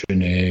малко, че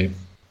не е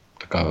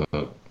такава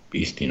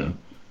истина.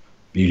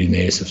 Или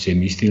не е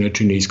съвсем истина,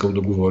 че не е искал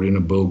да говори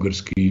на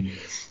български.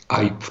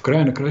 А и в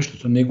края на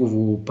краищата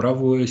негово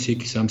право е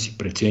всеки сам си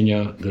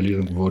преценя дали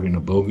да говори на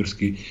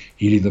български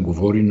или да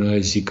говори на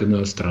езика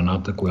на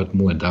страната, която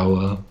му е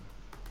дала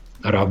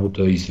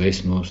работа,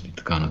 известност и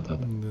така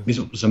нататък.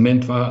 За мен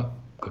това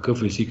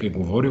какъв език е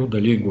говорил,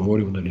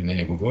 дали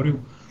не е говорил,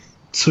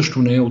 също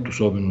не е от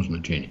особено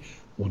значение.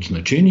 От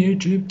значение е,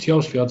 че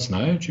цял свят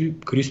знае, че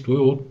Христо е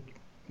от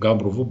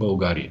Габрово,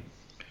 България.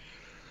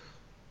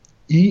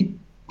 И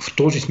в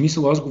този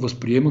смисъл аз го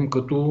възприемам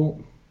като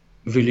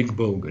велик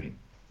българин.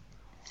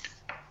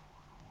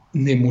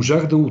 Не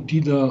можах да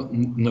отида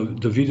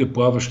да видя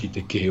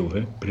плаващите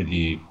кейове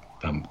преди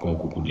там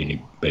колко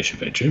години беше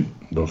вече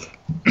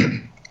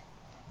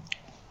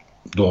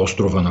до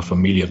острова на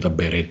фамилията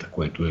Берета,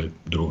 което е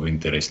друга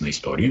интересна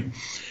история.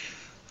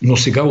 Но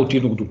сега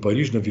отидох до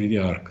Париж да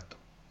видя арката.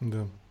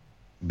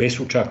 Без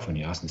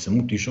очаквания. Аз не съм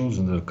отишъл,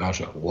 за да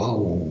кажа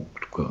вау,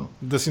 тук...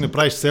 Да си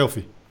направиш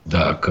селфи.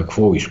 Да,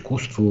 какво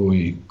изкуство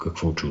и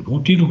какво чудо.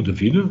 Отидох да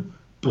видя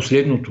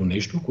последното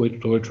нещо, което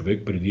този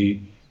човек преди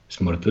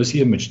смъртта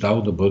си е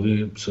мечтал да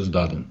бъде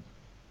създаден.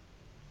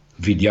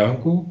 Видях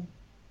го,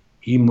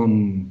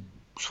 имам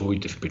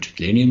своите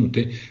впечатления, но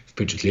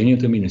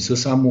впечатленията ми не са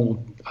само от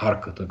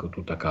арката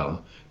като такава.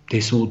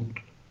 Те са от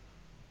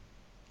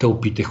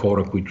тълпите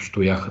хора, които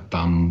стояха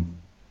там,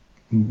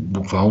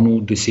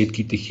 буквално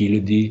десетките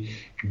хиляди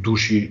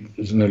души,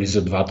 за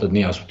 2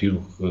 дни. Аз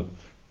отидох,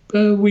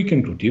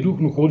 уикенд отидох,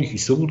 но ходих и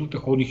съботата,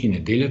 ходих и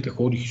неделята,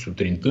 ходих и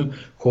сутринта,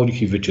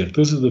 ходих и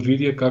вечерта, за да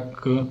видя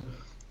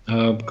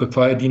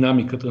каква е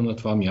динамиката на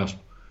това място.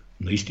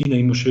 Наистина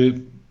имаше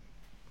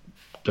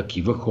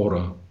такива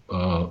хора,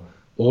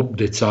 от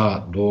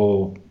деца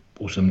до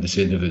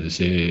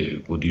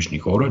 80-90 годишни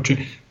хора, че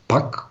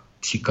пак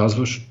си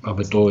казваш,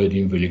 той е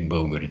един велик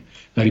българин.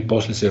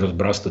 После се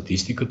разбра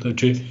статистиката,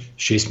 че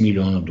 6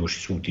 милиона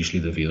души са отишли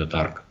да видят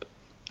арката.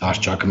 Аз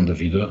чакам да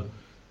видя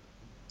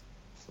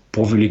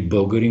по-велик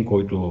българин,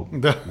 който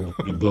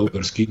говори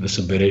български, да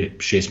събере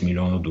 6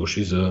 милиона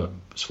души за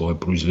свое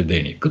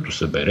произведение. Като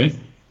събере,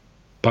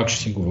 пак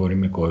ще си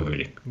говорим кой е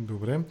велик.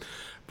 Добре.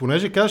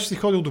 Понеже казваш, че си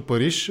ходил до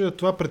Париж,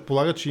 това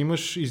предполага, че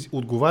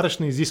отговаряш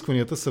на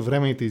изискванията,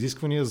 съвременните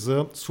изисквания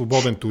за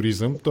свободен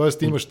туризъм.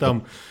 Тоест имаш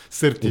там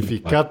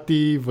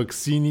сертификати,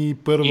 ваксини,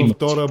 първа,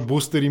 втора,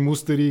 бустери,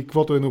 мустери,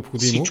 каквото е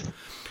необходимо. Всичко.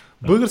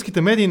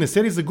 Българските медии не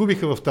се ли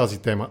загубиха в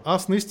тази тема?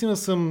 Аз наистина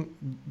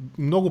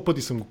много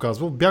пъти съм го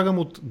казвал, бягам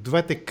от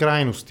двете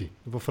крайности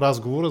в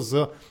разговора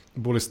за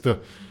болестта.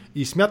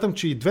 И смятам,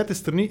 че и двете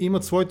страни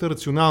имат своите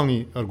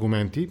рационални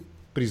аргументи.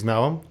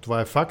 Признавам,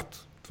 това е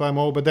факт, това е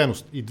моя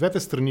убеденост. И двете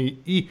страни,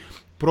 и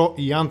про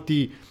и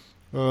анти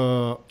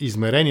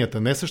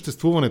измеренията, не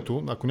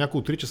съществуването, ако някой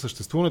отрича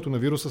съществуването на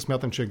вируса,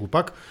 смятам, че е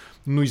глупак,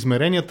 но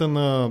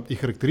измеренията и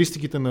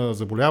характеристиките на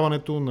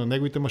заболяването, на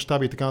неговите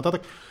мащаби и така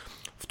нататък,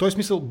 в този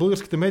смисъл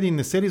българските медии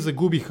не се ли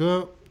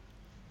загубиха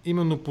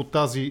именно по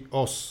тази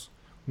ос?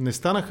 Не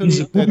станаха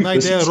ли една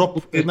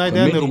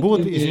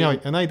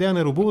идея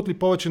не робуват ли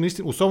повече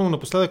наистина, особено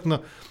напоследък на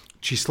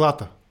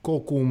числата?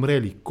 Колко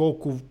умрели,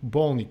 колко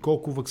болни,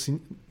 колко вакцини?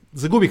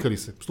 Загубиха ли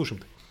се? Слушам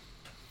те.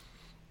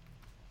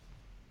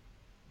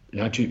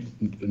 Значи,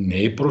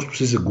 не е просто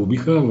се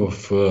загубиха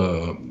в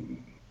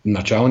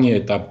началния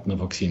етап на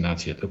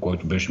вакцинацията,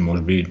 който беше,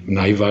 може би,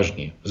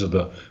 най-важният, за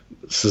да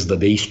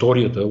създаде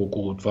историята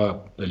около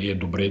това дали е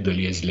добре,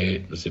 дали е зле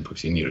да се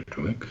вакцинира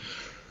човек.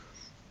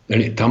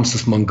 Там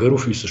с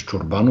Мангаров и с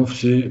Чорбанов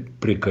се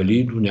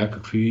прекали до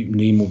някакви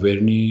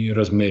неимоверни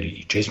размери.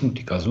 И честно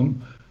ти казвам,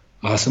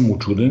 аз съм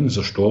учуден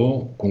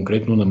защо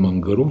конкретно на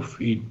Мангаров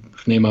и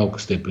в немалка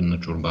степен на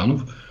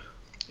Чорбанов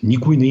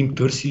никой не им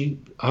търси.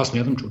 Аз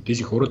смятам, че от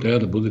тези хора трябва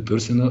да бъде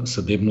търсена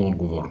съдебна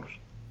отговорност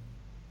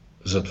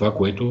за това,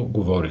 което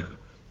говориха.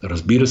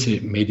 Разбира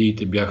се,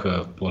 медиите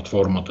бяха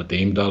платформата, те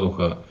им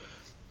дадоха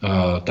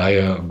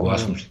тая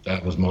гласност и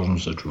тая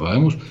възможност за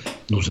чуваемост,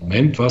 но за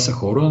мен това са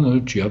хора,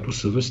 на чиято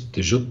съвест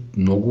тежат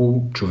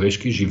много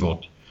човешки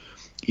животи.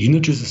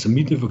 Иначе за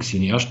самите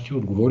ваксини, аз ще ти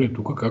отговоря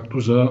тук както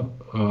за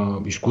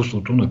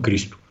изкуството на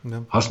Кристо.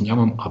 Да. Аз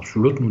нямам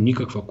абсолютно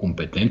никаква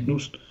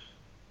компетентност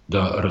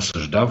да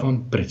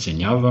разсъждавам,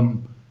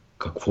 преценявам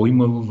какво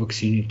има в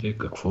ваксините,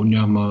 какво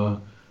няма.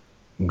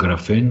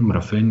 Графен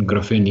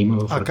има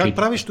в ракетите. Как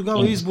правиш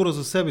тогава избора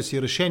за себе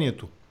си,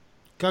 решението?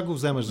 Как го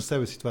вземеш за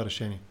себе си това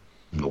решение?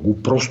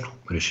 Много просто.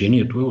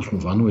 Решението е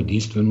основано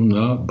единствено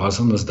на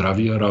база на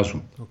здравия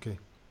разум. Okay.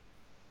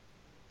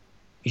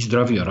 И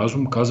здравия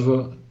разум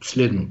казва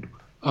следното.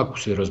 Ако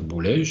се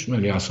разболееш,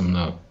 аз съм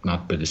на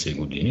над 50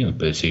 години, на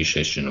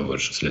 56 ще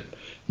навърша след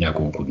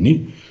няколко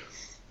дни,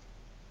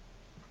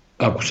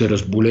 ако се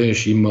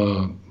разболееш,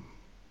 има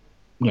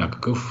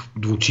някакъв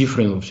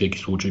двуцифрен във всеки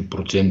случай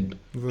процент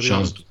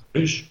шанс да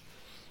умреш.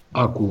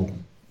 Ако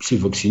се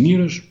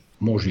вакцинираш,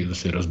 може и да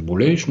се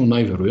разболееш, но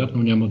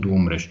най-вероятно няма да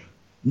умреш.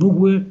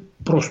 Много е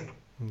просто.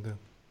 Да.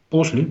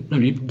 После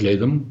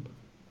гледам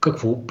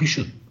какво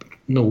пишат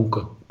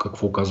наука,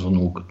 какво казва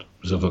науката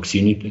за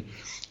ваксините.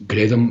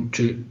 Гледам,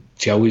 че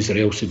цял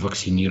Израел се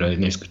вакцинира.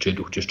 Днес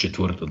четох, че с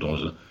 4-та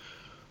доза.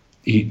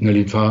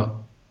 И това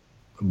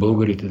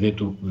българите,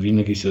 дето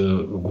винаги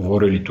са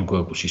говорили тук,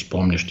 ако си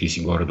спомняш, ти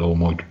си горе-долу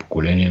моето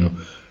поколение, но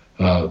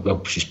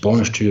ако си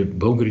спомняш, че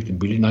българите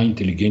били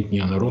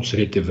най-интелигентният народ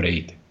сред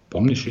евреите.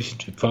 Помниш ли си,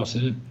 че това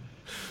се...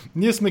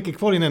 Ние сме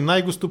какво ли не,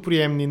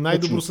 най-гостоприемни,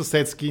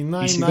 най-добросъседски,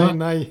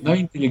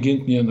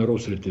 най-интелигентният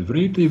народ сред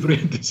евреите.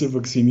 Евреите са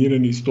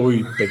вакцинирани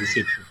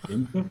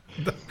 150%,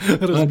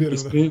 а ние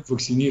сме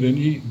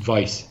вакцинирани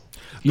 20%.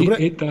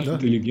 И тази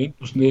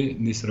интелигентност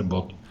не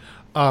сработи.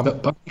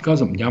 Пак ти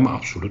казвам, няма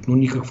абсолютно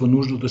никаква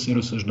нужда да се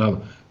разсъждава.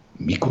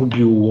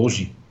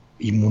 Микробиолози,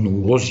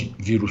 имунолози,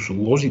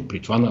 вирусолози, при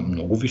това на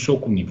много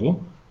високо ниво,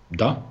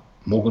 да,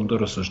 могат да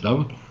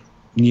разсъждават.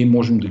 Ние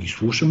можем да ги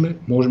слушаме,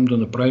 можем да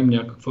направим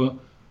някаква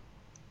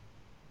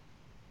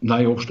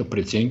най-обща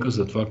преценка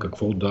за това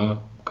какво да,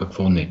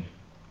 какво не.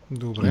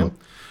 Добре.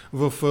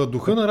 В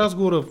духа на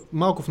разговора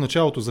малко в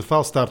началото за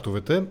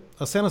фалстартовете,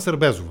 Асена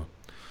Сербезова.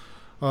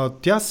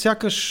 Тя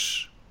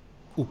сякаш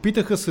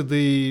опитаха се да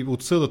й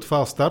отсъдат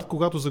фалстарт,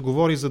 когато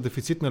заговори за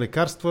дефицит на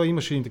лекарства.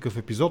 Имаше един такъв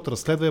епизод,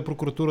 разследва я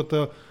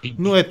прокуратурата,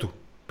 но ето,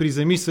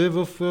 приземи се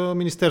в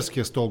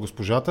министерския стол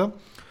госпожата.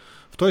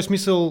 В този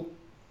смисъл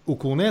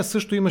около нея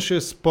също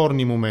имаше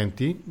спорни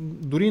моменти.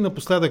 Дори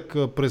напоследък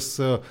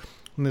през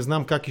не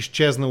знам как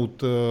изчезна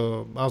от...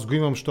 Аз го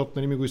имам, защото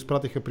ми го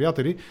изпратиха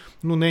приятели,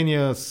 но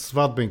нейният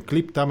сватбен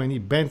клип, там едни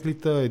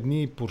Бентлита,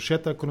 едни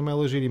Поршета, ако не ме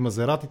лъжи, или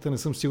Мазератите, не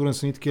съм сигурен,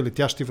 са ни такива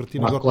летящи врати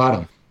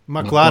нагоре.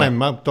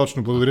 Макларен,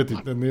 точно, благодаря ти.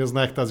 Не я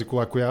знаех тази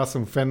кола, коя аз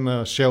съм фен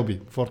на Шелби,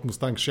 Форд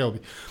Мустанг Шелби.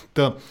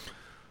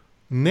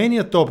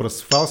 Нейният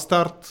образ,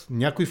 фалстарт,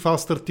 някой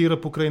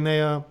фалстартира покрай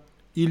нея,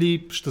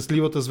 или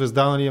щастливата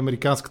звезда,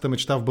 американската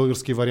мечта в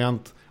български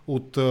вариант,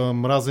 от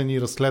мразен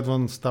и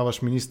разследван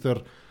ставаш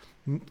министър.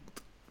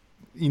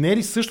 И не е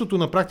ли същото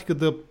на практика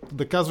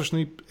да казваш,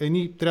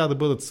 едни трябва да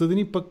бъдат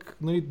съдени, пък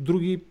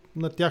други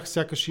на тях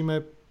сякаш им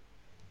е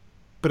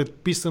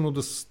предписано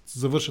да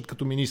завършат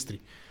като министри?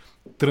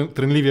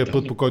 Трънливия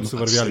път, по който са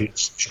вървяли.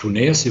 Срещу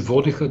нея се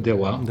водеха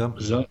дела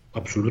за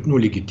абсолютно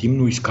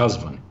легитимно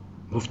изказване.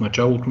 в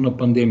началото на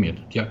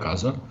пандемията. Тя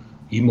каза,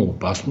 има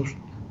опасност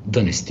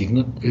да не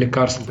стигнат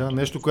лекарства. Да,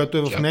 нещо, което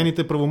е в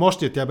нейните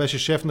правомощия. Тя беше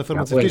шеф на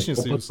фармацевтичния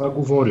съюз. Това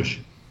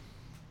говореше.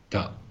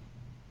 Да.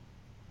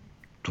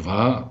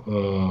 Това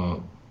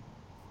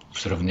в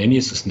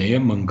сравнение с нея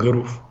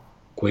Мангъров,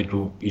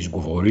 което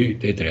изговори,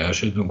 те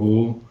трябваше да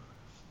го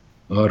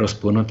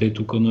разпънат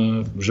тук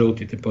на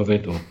жълтите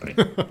павета отпред.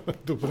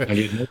 Добре.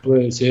 Едното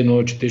е все едно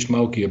да четеш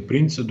Малкия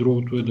принц, а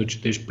другото е да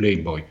четеш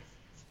Плейбой.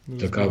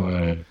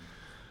 Такава е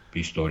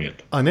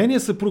историята. А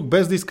нейният съпруг,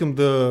 без да искам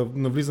да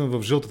навлизам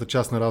в жълтата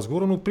част на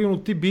разговора, но примерно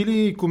ти би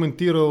ли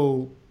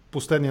коментирал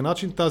последния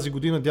начин, тази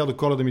година дядо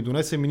Коледа ми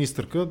донесе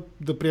министърка,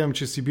 да приемем,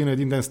 че си би на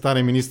един ден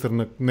стане министър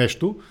на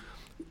нещо.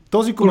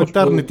 Този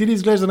коментар не ти ли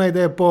изглежда на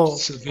идея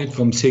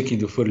Съветвам всеки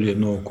да фърли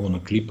едно око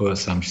на клипа,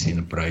 сам ще си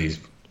направи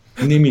извод.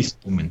 Не ми се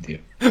коментира.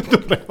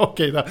 Добре,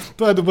 окей, да.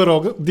 Това е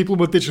добър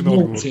дипломатичен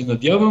отговор. Много се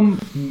надявам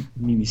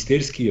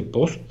министерския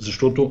пост,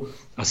 защото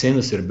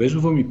Асена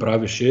Сербезова ми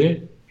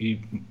правеше и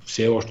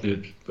все още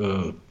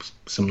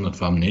съм на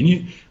това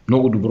мнение,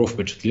 много добро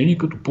впечатление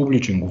като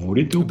публичен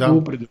говорител по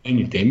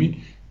определени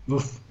теми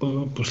в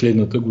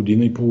последната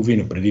година и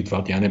половина. Преди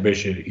това тя не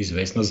беше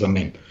известна за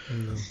мен.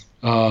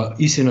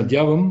 И се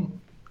надявам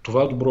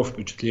това добро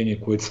впечатление,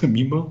 което съм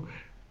имал,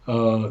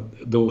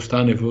 да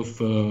остане в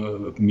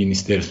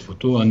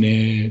министерството, а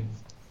не...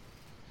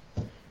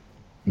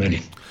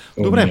 Нали?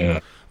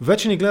 Добре.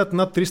 Вече ни гледат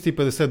над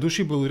 350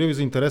 души. Благодаря ви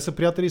за интереса,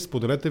 приятели.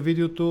 Споделете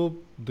видеото,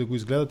 да го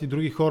изгледат и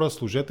други хора.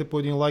 Сложете по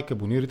един лайк,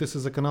 абонирайте се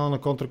за канала на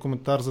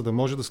Контракоментар, за да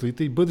може да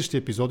следите и бъдещи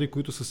епизоди,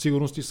 които със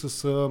сигурност и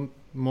с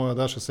моя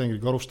даш Асен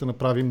Григоров ще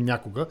направим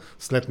някога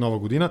след Нова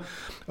година.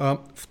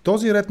 В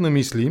този ред на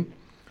мисли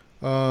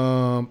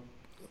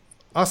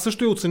аз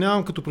също я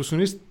оценявам като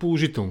професионалист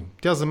положително.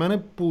 Тя за мен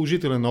е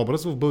положителен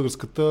образ в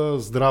българската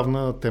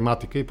здравна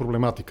тематика и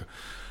проблематика.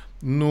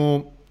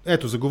 Но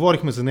ето,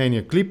 заговорихме за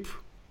нейния клип.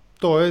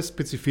 Той е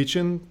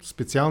специфичен,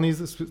 специални,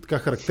 така,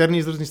 характерни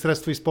изразни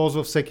средства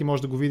използва, всеки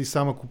може да го види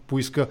сам ако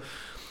поиска.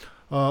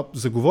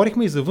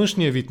 Заговорихме и за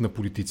външния вид на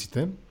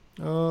политиците.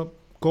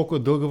 Колко е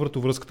дълга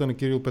вратовръзката на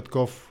Кирил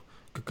Петков,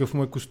 какъв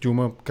му е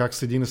костюма, как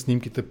седи на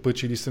снимките,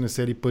 пъчи или се не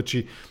седи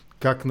пъчи,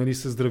 как нали,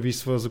 се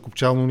здрависва,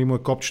 закопчално ли му е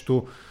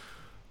копчето.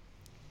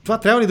 Това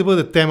трябва ли да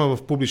бъде тема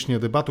в публичния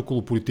дебат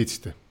около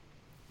политиците?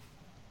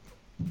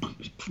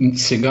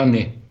 Сега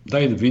не.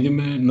 Дай да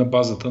видим на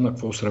базата на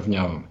какво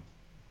сравняваме.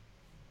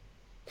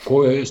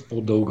 Кой е с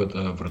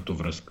по-дългата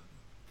вратовръзка?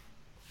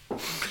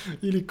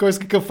 Или кой с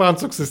какъв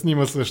фанцук се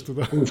снима също,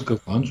 да. Кой с какъв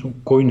фанцук,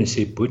 кой не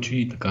се пъчи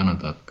и така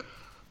нататък.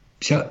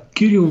 Сега,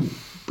 Кирил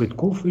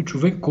Петков е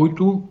човек,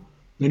 който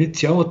нали,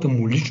 цялата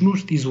му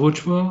личност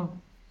излъчва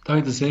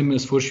дай да вземем да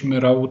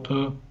свършиме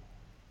работа,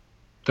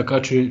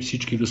 така че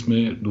всички да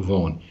сме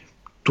доволни.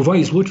 Това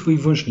излъчва и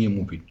външния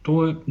му вид.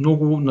 То е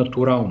много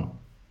натурално.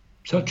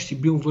 Сега, че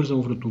си бил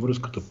вързал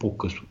вратовръзката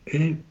по-късно.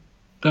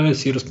 Да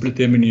си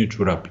разплетеме ние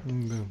чорапи.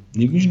 Да.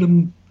 Не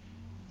виждам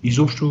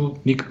изобщо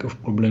никакъв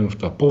проблем в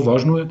това.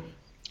 По-важно е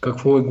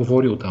какво е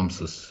говорил там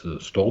с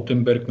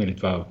Столтенберг, нали,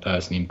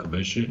 тая снимка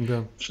беше.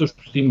 Да.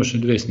 Всъщност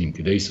имаше две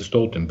снимки, да и с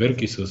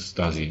Столтенберг и с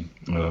тази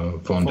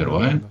фон дер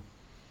Лайен. Да.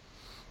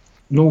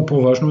 Много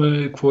по-важно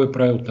е какво е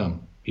правил там.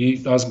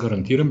 И аз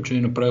гарантирам, че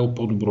е направил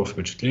по-добро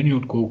впечатление,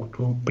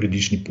 отколкото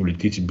предишни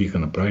политици биха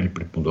направили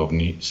при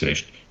подобни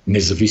срещи.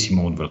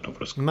 Независимо от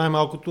вратовръзка.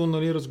 Най-малкото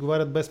нали,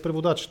 разговарят без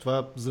преводач.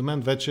 Това за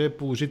мен вече е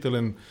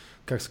положителен,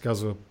 как се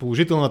казва,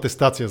 положителна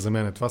атестация за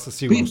мен. Това със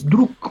сигурност.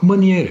 Друг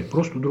маниер,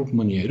 просто друг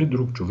маниер,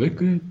 друг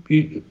човек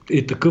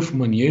е такъв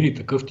маниер и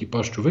такъв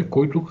типаж човек,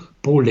 който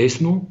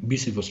по-лесно би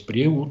се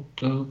възприел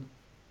от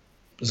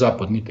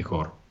западните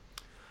хора.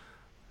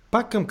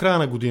 Пак към края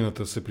на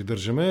годината се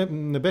придържаме.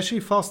 Не беше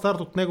и фал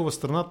старт от негова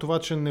страна това,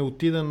 че не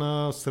отида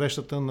на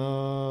срещата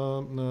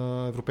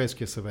на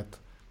Европейския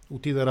съвет.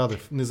 Отида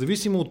Радев.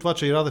 Независимо от това,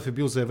 че и Радев е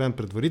бил заявен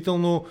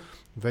предварително,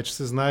 вече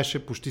се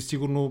знаеше почти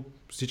сигурно,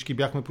 всички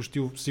бяхме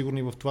почти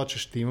сигурни в това, че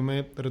ще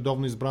имаме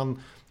редовно избран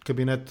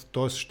кабинет,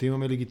 т.е. ще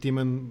имаме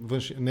легитимен,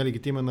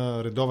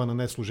 нелегитимен, редовен, а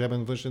не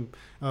служебен външен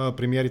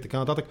премиер и така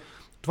нататък.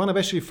 Това не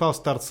беше и фал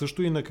старт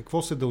също и на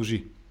какво се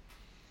дължи?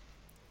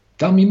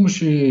 Там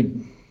имаше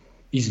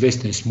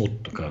известен смут,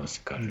 така да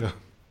се каже. Да.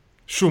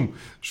 Шум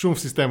в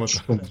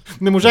системата.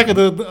 Не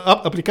можаха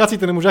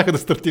апликациите не можаха да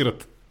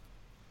стартират.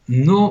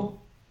 Но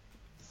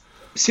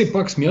все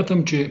пак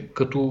смятам, че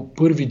като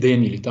първи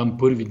ден или там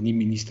първи дни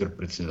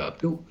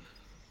министър-председател,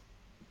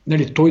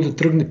 нали, той да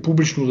тръгне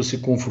публично да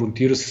се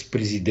конфронтира с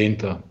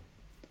президента,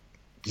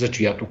 за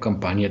чиято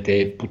кампания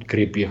те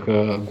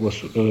подкрепяха,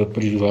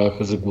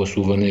 призоваваха за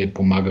гласуване,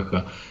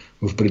 помагаха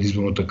в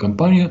предизборната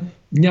кампания,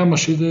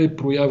 нямаше да е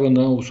проява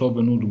на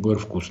особено добър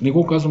вкус. Не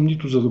го казвам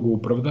нито за да го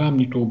оправдавам,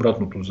 нито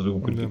обратното, за да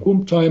го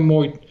критикувам. Това е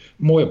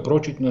моя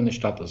прочит на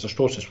нещата.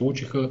 Защо се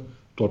случиха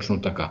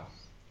точно така.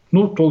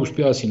 Но той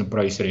успя да си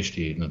направи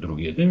срещи на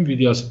другия ден.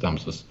 Видя се там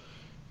с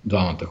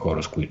двамата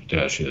хора, с които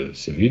трябваше да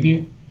се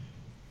види.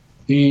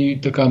 И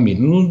така мина.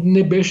 Но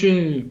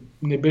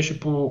не беше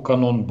по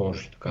канон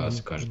Божи, така да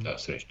се каже,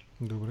 тази среща.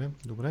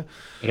 Добре.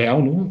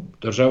 Реално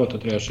държавата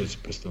трябваше да се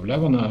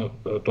представлява на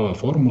този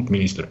форум от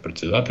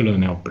министър-председателя, а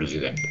не от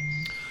президента.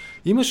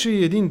 Имаше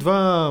и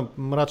един-два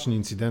мрачни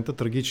инцидента,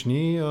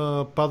 трагични.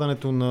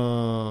 Падането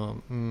на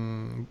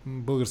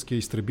българския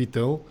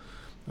изтребител,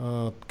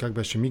 как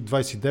беше,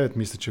 МиГ-29,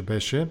 мисля, че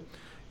беше.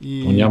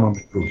 Но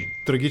нямаме други.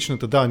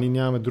 Трагичната, ние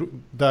нямаме други.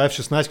 Да,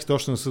 F-16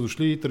 още не са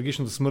дошли.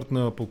 Трагичната смърт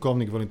на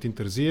полковник Валентин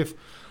Терзиев.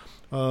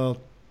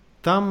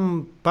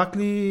 Там пак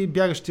ли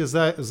бягащия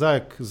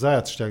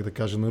заяц, щях да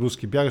кажа на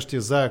руски,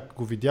 бягащия заяк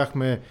го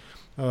видяхме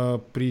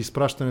при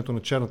изпращането на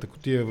черната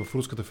кутия в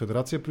Руската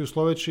федерация, при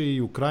условие, че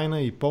и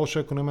Украйна, и Полша,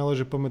 ако не ме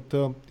лъже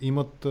паметта,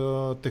 имат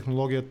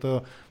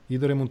технологията и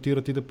да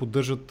ремонтират, и да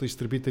поддържат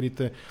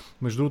изтребителите.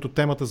 Между другото,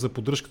 темата за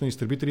поддръжката на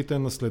изтребителите е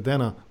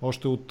наследена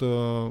още от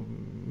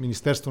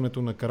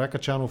министерстването на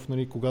Каракачанов,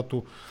 нали,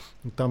 когато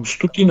там...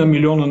 100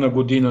 милиона на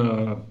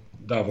година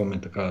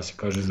даваме, така да се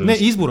каже. За... Не,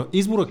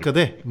 избора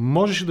къде?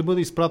 Можеше да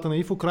бъде изпратена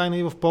и в Украйна,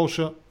 и в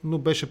Полша, но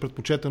беше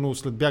предпочетено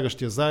след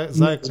бягащия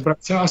заек.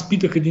 Аз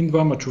питах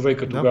един-двама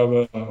човека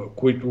тогава,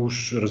 които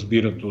уж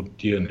разбират от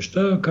тия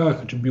неща.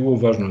 Казаха, че било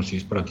важно да се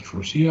изпрати в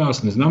Русия.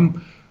 Аз не знам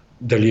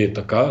дали е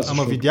така.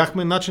 Ама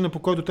видяхме начина, по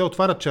който те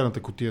отварят черната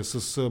кутия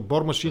с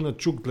бормашина,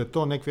 чук,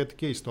 лето, някакви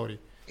такива истории.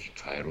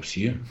 Това е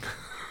Русия.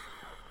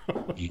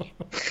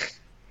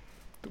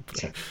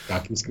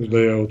 Как искам да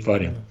я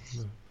отварям?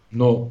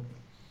 Но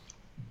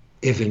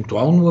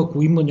евентуално,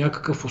 ако има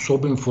някакъв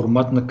особен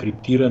формат на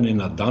криптиране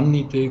на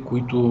данните,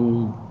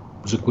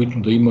 за които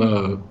да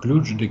има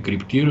ключ,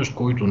 декриптиращ,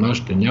 който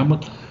нашите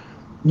нямат,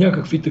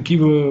 някакви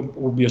такива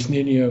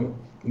обяснения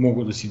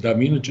мога да си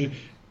дам. Иначе,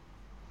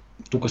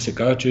 тук се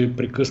казва, че е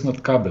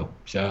прекъснат кабел.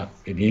 Сега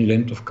един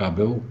лентов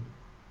кабел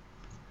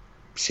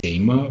се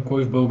има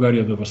кой в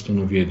България да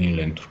възстанови един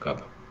лентов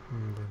кабел.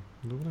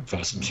 Добре.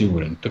 Това съм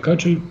сигурен. Така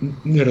че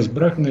не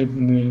разбрах,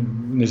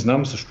 не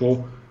знам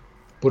защо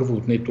първо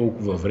от не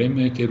толкова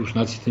време, те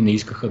руснаците не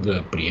искаха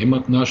да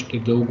приемат нашите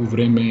дълго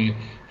време,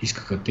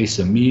 искаха те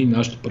сами,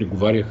 нашите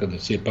преговаряха да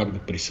все пак да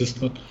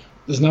присъстват.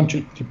 Знам,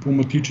 че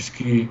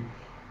дипломатически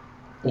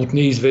от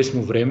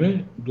неизвестно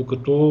време,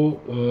 докато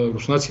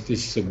руснаците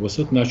си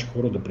съгласат наши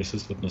хора да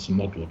присъстват на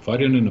самото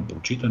отваряне, на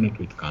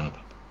прочитането и така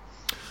нататък.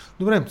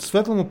 Добре,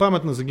 светла му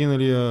памет на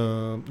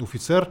загиналия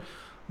офицер.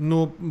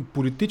 Но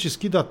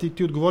политически,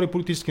 ти отговори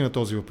политически на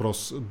този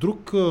въпрос.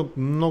 Друг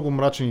много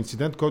мрачен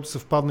инцидент, който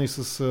съвпадна и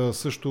с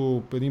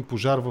също един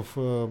пожар в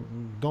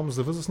дом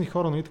за възрастни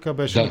хора, нали така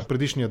беше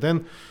предишния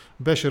ден.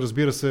 Беше,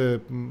 разбира се,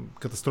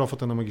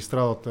 катастрофата на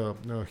магистралата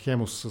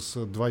Хемус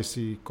с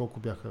 20, колко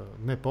бяха,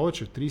 не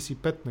повече,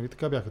 35, нали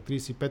така бяха,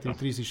 35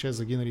 или 36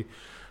 загинали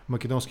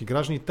македонски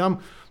граждани. Там,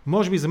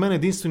 може би за мен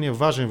единственият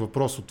важен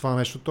въпрос от това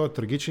нещо, той е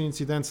трагичен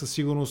инцидент със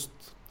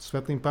сигурност,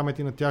 светла им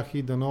памети на тях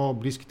и дано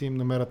близките им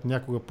намерят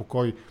някога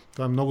покой.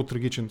 Това е много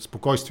трагичен,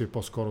 спокойствие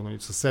по-скоро, нали,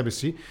 със себе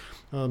си.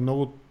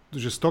 Много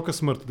жестока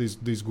смърт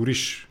да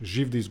изгориш,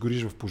 жив да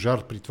изгориш в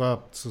пожар, при това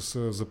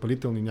с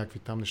запалителни някакви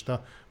там неща.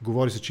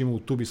 Говори се, че имало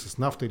туби с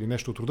нафта или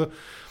нещо от рода.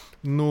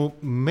 Но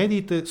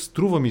медиите,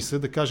 струва ми се,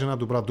 да кажа една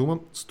добра дума,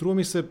 струва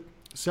ми се,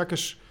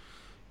 сякаш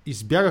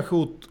избягаха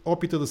от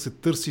опита да се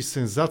търси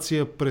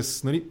сензация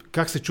през, нали,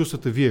 как се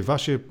чувствате вие,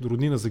 вашия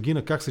роднина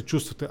загина, как се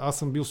чувствате. Аз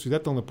съм бил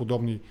свидетел на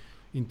подобни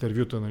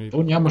интервюта. Нали.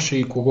 То нямаше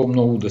и кого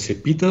много да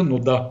се пита, но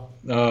да,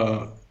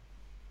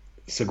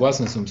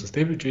 съгласен съм с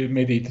теб, че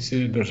медиите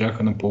се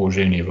държаха на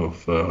положение в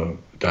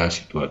тази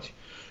ситуация.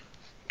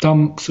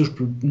 Там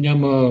също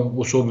няма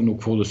особено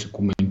какво да се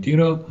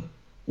коментира,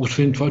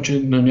 освен това, че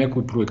на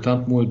някой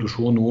проектант му е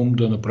дошло на ум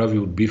да направи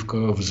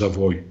отбивка в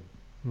завой.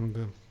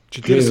 Да.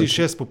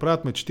 46,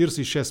 поправят ме,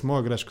 46,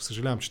 моя грешка,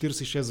 съжалявам,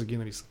 46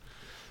 загинали са.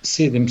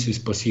 7 се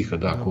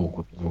спасиха,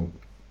 колкото.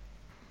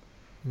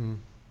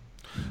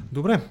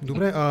 Добре.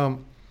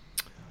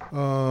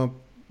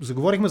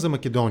 Заговорихме за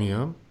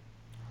Македония.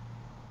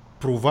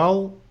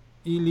 Провал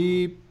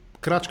или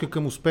крачка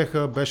към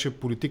успеха беше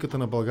политиката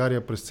на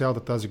България през цялата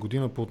тази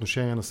година по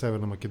отношение на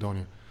Северна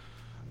Македония?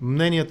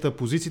 Мненията,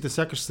 позициите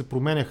сякаш се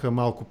променяха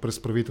малко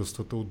през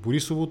правителствата. От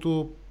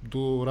Борисовото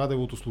до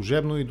Радевото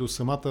служебно и до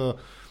самата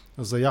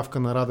заявка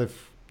на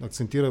Радев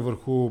акцентира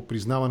върху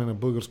признаване на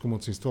българско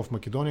малцинство в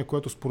Македония,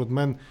 което според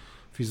мен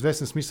в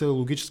известен смисъл е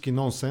логически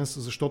нонсенс,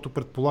 защото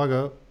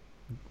предполага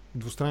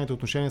двустранните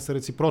отношения са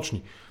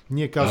реципрочни.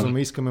 Ние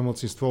казваме, искаме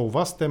малцинство у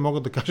вас, те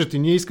могат да кажат и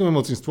ние искаме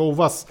малцинство у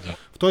вас. Да.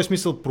 В този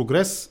смисъл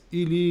прогрес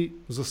или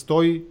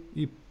застой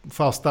и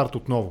фалстарт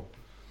отново?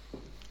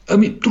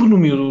 Трудно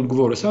ми е да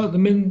отговоря. Сега на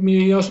мен ми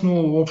е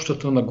ясно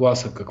общата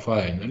нагласа каква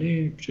е,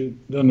 нали? Че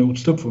да не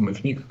отстъпваме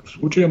в никакъв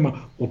случай,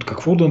 ама от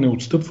какво да не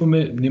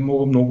отстъпваме не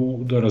мога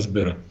много да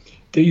разбера.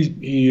 Те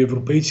и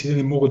европейците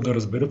не могат да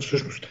разберат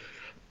всъщност.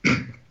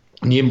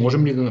 Ние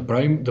можем ли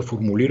да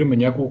формулираме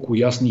няколко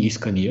ясни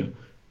искания,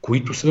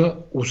 които са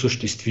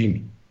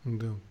осъществими.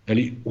 Да.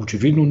 Нали,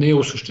 очевидно не е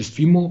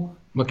осъществимо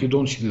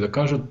македонците да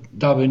кажат,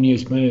 ние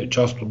сме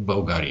част от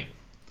България.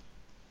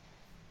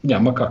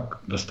 Няма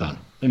как да стане.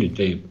 Нали,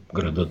 те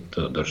градат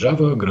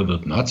държава,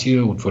 градат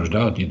нация,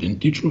 утвърждават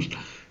идентичност.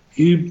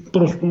 И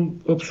просто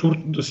абсурд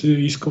да се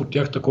иска от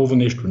тях такова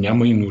нещо.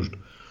 Няма и нужда.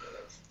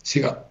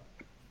 Сега,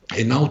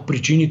 една от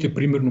причините,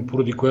 примерно,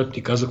 поради която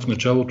ти казах в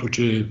началото,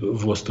 че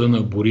властта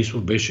на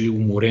Борисов беше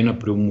уморена,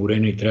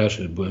 преуморена и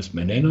трябваше да бъде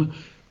сменена,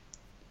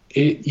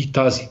 е и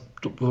тази.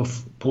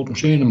 По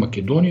отношение на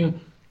Македония,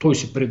 той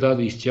се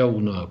предаде изцяло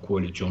на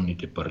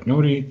коалиционните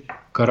партньори.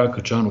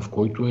 Каракачанов,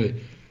 който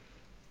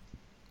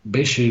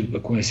беше,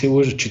 ако не се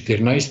лъжа,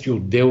 14-ти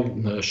отдел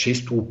на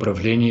 6-то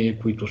управление,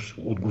 които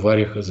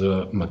отговаряха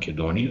за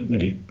Македония,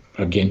 нали,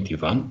 агент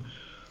Иван.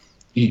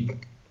 И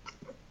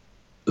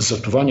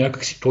за това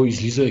някакси той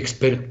излиза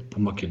експерт по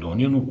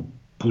Македония, но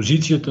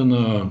позицията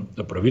на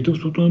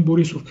правителството на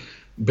Борисов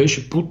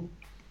беше под,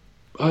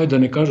 да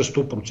не кажа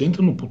 100%,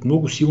 но под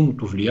много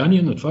силното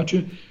влияние на това,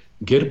 че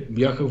ГЕРБ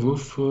бяха в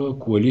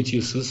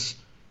коалиция с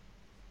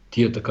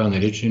тия така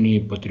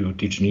наречени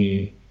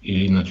патриотични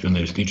или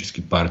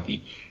националистически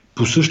партии.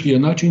 По същия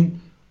начин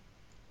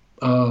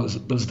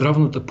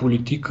здравната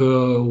политика,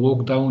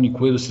 локдауни,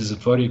 кое да се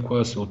затваря и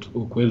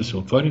кое да се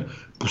отваря,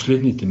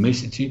 последните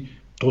месеци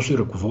то се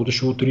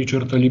ръководеше от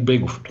Ричард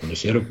Алибегов. То не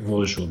се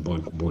ръководеше от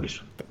Бойко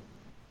Борисов.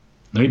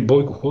 Нали,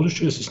 Бойко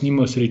ходеше да се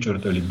снима с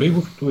Ричард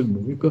Алибегов и той му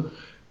вика,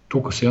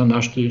 тук сега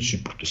нашите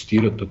ще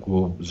протестират,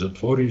 ако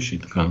затвориш и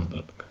така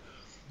нататък.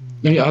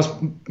 Нали, аз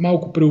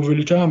малко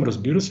преувеличавам,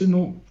 разбира се,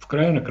 но в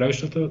края на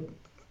краищата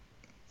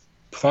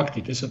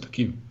фактите са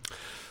такива.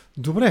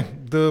 Добре,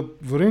 да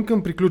вървим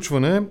към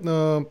приключване.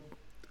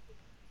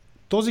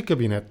 Този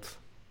кабинет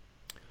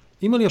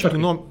има ли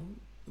автономия?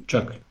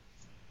 Чакай.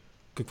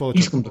 Какво да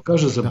Искам да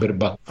кажа за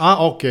Бербатов.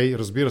 Окей,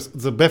 разбира се.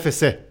 За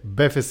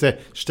БФС.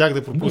 Щях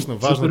да пропусна.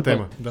 Важна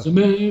тема. Да. За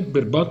мен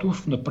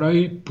Бербатов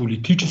направи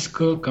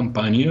политическа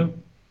кампания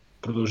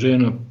в продължение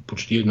на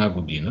почти една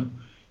година.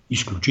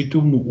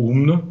 Изключително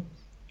умна,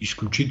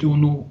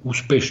 изключително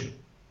успешна.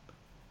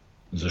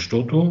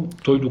 Защото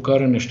той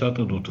докара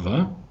нещата до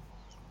това.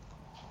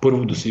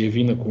 Първо да се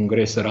яви на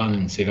конгрес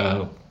ранен,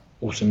 сега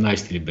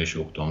 18 ли беше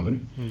октомври.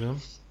 Да.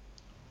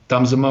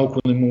 Там за малко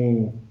не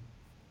му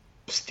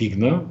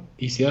стигна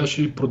и сега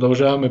ще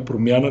продължаваме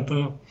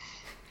промяната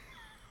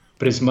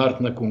през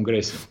март на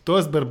конгреса.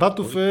 Тоест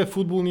Бербатов е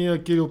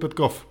футболния Кирил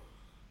Петков.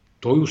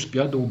 Той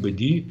успя да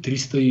убеди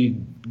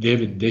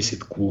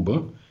 309-10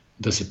 клуба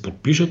да се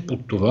подпишат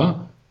под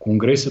това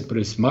конгреса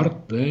през март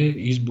да е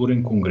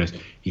изборен конгрес.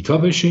 И това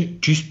беше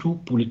чисто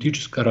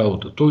политическа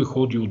работа. Той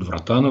ходи от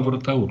врата на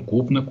врата, от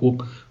клуб на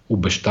клуб,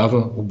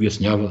 обещава,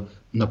 обяснява,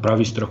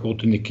 направи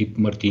страхотен екип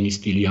Мартини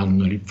Стилиян.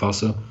 Нали? Това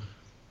са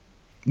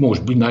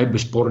може би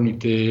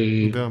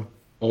най-безспорните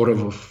хора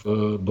в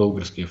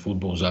българския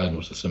футбол,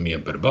 заедно с самия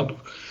Бербатов.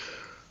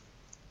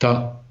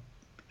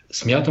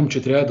 Смятам,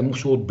 че трябва да му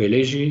се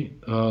отбележи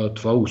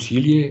това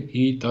усилие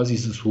и тази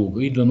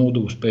заслуга и дано да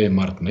успее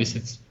март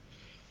месец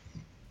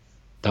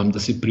там да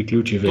се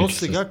приключи вече. То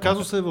сега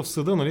казусът е в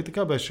съда, нали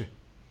така беше?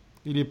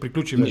 Или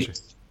приключи вече?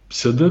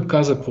 Съда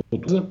каза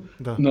каквото.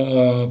 Да.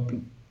 На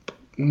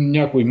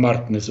някой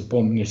март,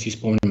 не си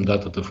спомням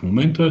датата в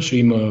момента, ще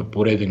има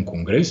пореден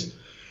конгрес,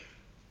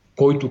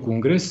 който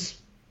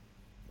конгрес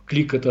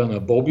кликата на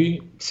Боби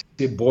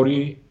се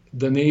бори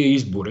да не е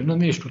изборен, а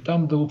нещо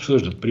там да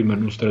обсъждат,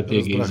 примерно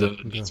стратегии за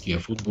детския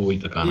футбол и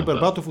така нататък. И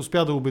Бербатов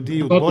успя да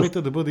убеди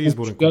отборите да бъде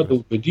изборен конгрес. Успя да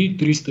убеди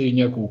 300 и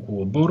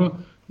няколко отбора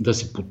да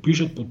се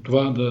подпишат под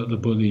това да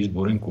бъде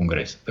изборен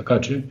конгрес.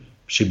 Така че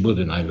ще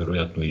бъде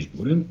най-вероятно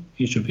изборен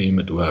и ще видим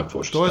тогава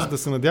какво ще стане. Тоест да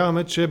се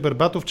надяваме, че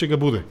Бербатов че га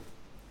буде.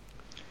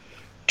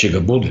 Че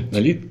га буде.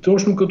 Нали?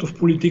 Точно като в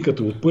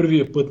политиката. От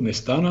първия път не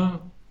стана,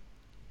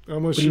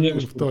 при него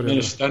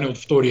ще стане от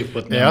втория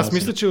път. Аз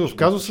мисля, че в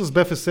казуса с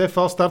БФС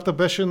фалстарта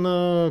беше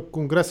на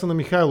конгреса на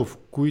Михайлов,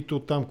 които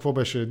там, какво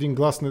беше, един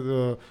глас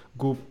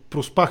го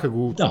проспаха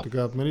го. Да,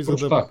 така, нали,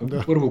 проспаха.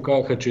 Да. Първо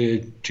казаха,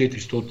 че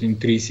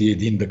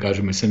 431, да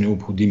кажем, са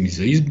необходими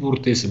за избор.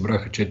 Те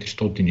събраха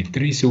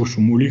 430,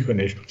 ошумолиха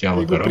нещо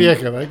цялата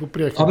работа. И го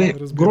приеха.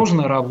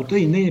 Грозна работа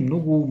и не е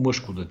много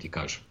мъжко, да ти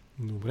кажа.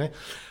 Добре.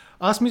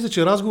 Аз мисля,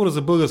 че разговора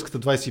за българската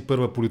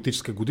 21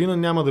 политическа година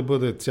няма да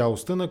бъде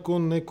цялостен, ако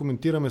не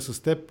коментираме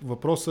с теб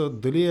въпроса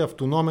дали е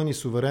автономен и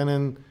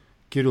суверенен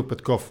Кирил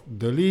Петков.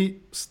 Дали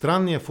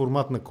странният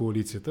формат на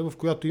коалицията, в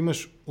която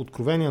имаш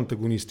откровени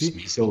антагонисти... В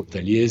смисъл,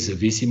 дали е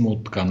зависим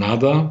от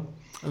Канада?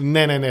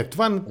 Не.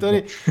 Това...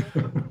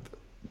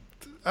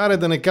 Аре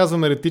да не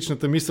казваме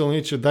еретичната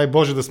мисъл, че дай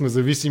Боже да сме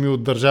зависими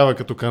от държава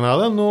като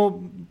Канада, но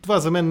това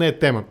за мен не е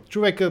тема.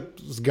 Човекът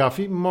с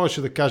гафи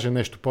можеше да каже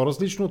нещо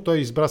по-различно. Той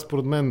избра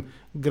според мен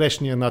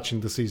грешния начин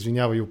да се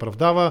извинява и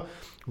оправдава.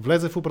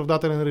 Влезе в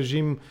оправдателен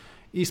режим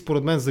и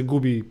според мен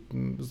загуби,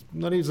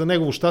 нали, за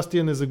негово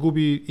щастие не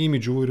загуби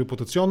имиджово и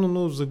репутационно,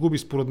 но загуби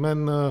според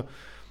мен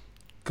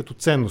като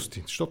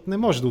ценности. Защото не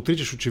може да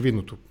отричаш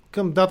очевидното.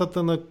 Към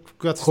датата, на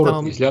която се станал...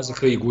 Хората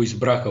излязаха и го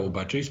избраха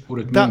обаче и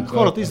според мен... Да,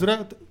 хората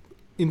избраха...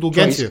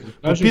 Индулгенция.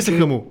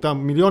 Подписаха му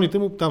там милионите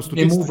му, там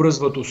стотиците. Не му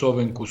връзват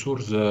особен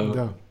кусур за...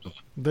 Да.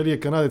 Дали е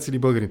канадец или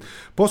българин.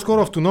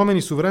 По-скоро автономен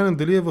и суверенен,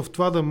 дали е в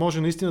това да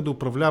може наистина да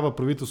управлява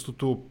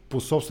правителството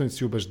по собствените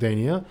си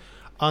убеждения,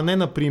 а не,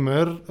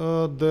 например,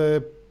 да е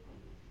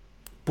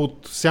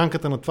под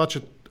сянката на това,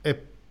 че е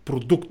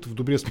продукт, в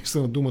добрия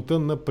смисъл на думата,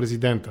 на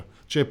президента.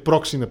 Че е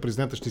прокси на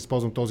президента, ще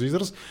използвам този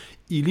израз.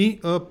 Или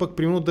пък,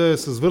 примерно, да е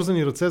с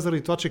вързани ръце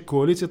заради това, че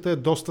коалицията е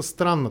доста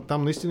странна.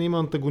 Там наистина има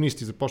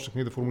антагонисти.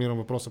 Започнахме да формулирам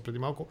въпроса преди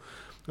малко.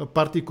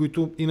 Партии,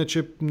 които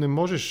иначе не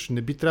можеш,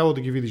 не би трябвало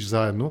да ги видиш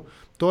заедно.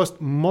 Тоест,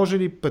 може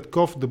ли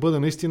Петков да бъде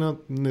наистина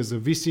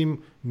независим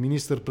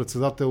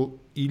министър-председател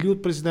или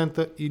от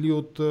президента, или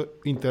от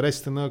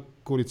интересите на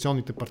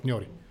коалиционните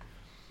партньори?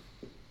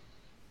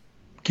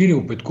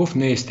 Кирил Петков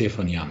не е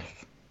Стефан Янев.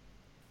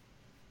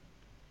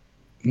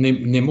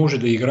 Не може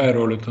да играе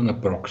ролята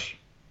на прокси.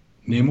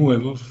 Не му е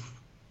в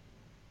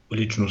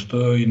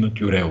личността и на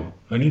Тюрело.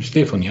 Нали?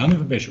 Стефан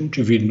Янев беше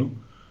очевидно,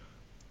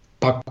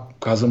 пак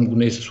казвам го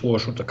не с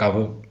лошо,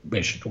 такава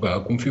беше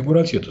тогава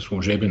конфигурацията.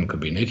 Служебен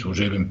кабинет,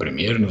 служебен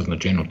премиер,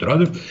 назначен от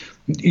Радев.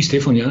 И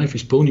Стефан Янев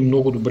изпълни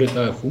много добре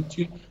тая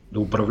функция да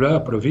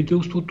управлява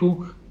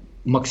правителството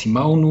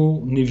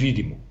максимално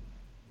невидимо.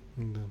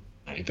 Да.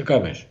 Нали? Така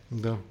беше.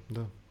 Да.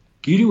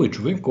 Кирил е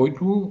човек,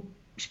 който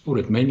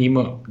според мен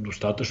има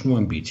достатъчно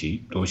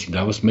амбиции. Той си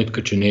дава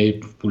сметка, че не е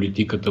в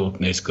политиката от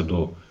днеска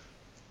до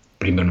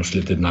примерно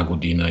след една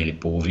година или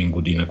половин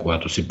година,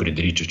 когато се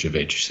предрича, че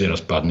вече се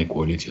разпадне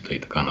коалицията и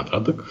така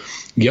нататък.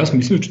 И аз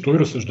мисля, че той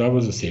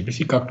разсъждава за себе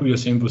си, както и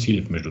Асен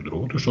Василев, между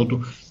другото,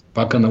 защото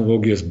пак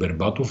аналогия с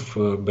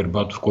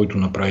Бербатов, който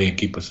направи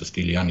екипа с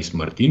Тилиян и с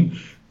Мартин,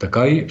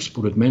 така и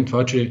според мен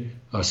това, че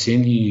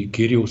Асен и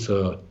Кирил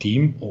са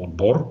тим,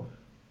 отбор,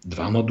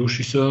 двама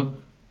души са,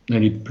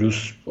 нали, плюс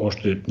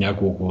още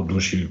няколко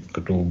души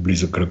като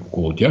близък кръг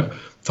около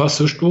тях, това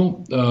също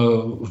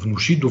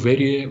внуши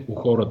доверие у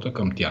хората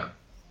към тях.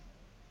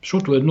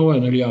 Защото едно е,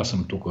 нали, аз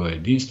съм тук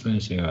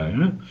единствен, сега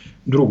е.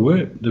 Друго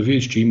е да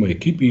видиш, че има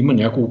екип и има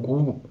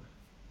няколко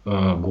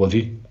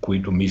глави,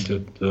 които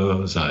мислят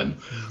заедно.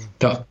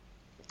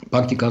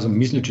 Пак ти казвам,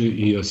 мисля, че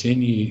и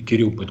Асен и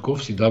Кирил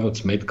Петков си дават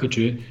сметка,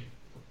 че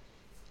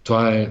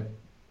това е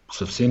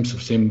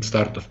съвсем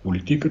старта в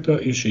политиката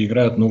и ще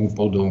играят много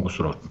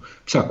по-дългосрочно.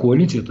 Сега,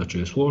 коалицията,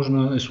 че е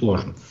сложна, е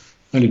сложна.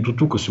 Нали, до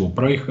тук се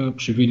оправиха,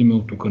 ще видим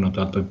от тук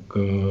нататък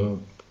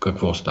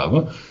какво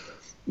става.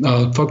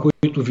 Това,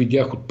 което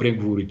видях от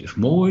преговорите в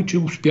МОЛ е, че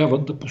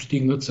успяват да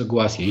постигнат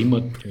съгласие.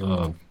 Имат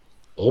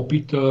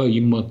опита,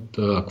 имат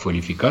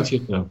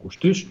квалификацията, ако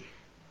щеш,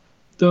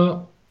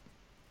 да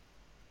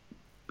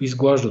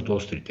изглаждат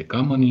острите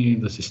камъни,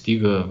 да се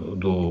стига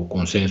до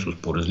консенсус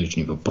по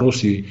различни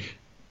въпроси,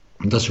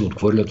 да се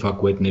отхвърля това,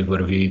 което не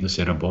върви, да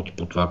се работи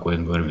по това,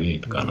 което върви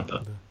и така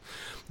нататък.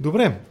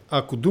 Добре,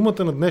 ако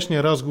думата на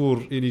днешния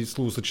разговор или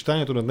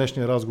словосъчетанието на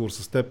днешния разговор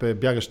с теб е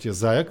бягащия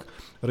заек,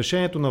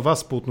 решението на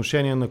вас по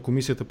отношение на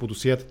комисията по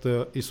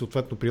досиетата и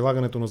съответно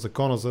прилагането на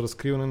закона за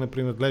разкриване на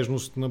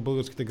принадлежност на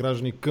българските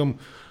граждани към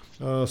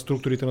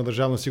структурите на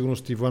държавна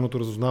сигурност и военното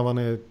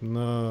разузнаване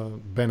на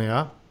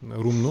БНА, на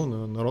РУМНО,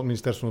 на Народно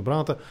министерство на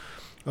отбраната,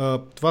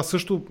 това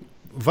също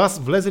вас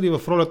влезе ли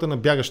в ролята на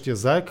бягащия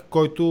заек,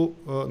 който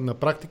на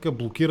практика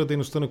блокира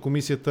дейността на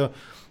комисията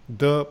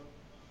да,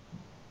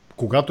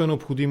 когато е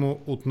необходимо,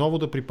 отново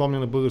да припомня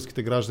на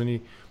българските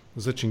граждани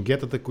за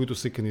ченгетата, които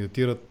се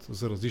кандидатират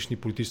за различни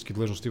политически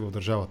длъжности в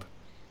държавата?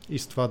 И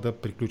с това да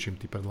приключим,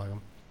 ти предлагам.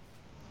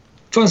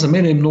 Това за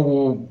мен е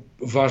много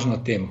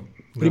важна тема.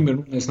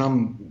 Примерно, не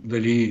знам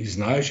дали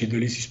знаеш и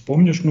дали си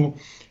спомняш, но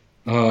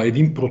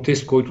един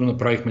протест, който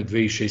направихме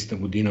 2006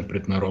 година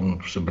пред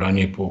Народното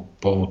събрание по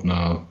повод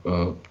на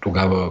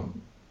тогава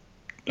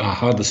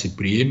да се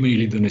приеме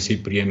или да не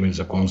се приеме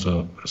закон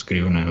за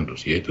разкриване на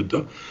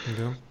досиетата.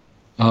 Да.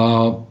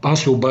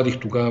 Аз се обадих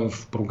тогава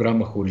в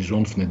програма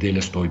Хоризонт в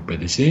неделя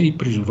 150 и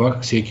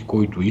призовах всеки,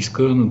 който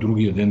иска на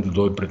другия ден да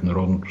дойде пред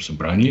Народното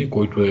събрание,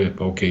 който е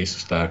окей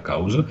с тая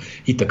кауза.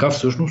 И така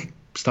всъщност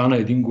стана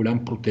един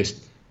голям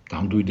протест.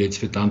 Там дойде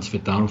Цветан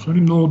Цветанов,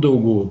 нали, много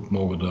дълго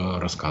мога да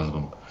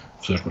разказвам.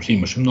 Всъщност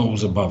имаше много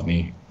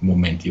забавни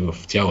моменти в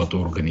цялата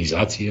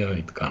организация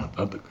и така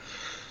нататък.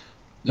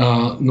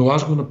 Но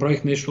аз го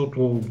направих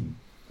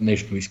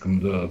нещо искам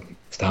да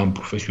ставам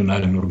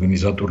професионален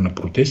организатор на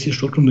протести,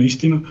 защото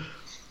наистина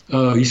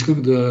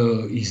исках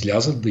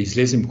да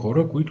излезем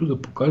хора, които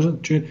да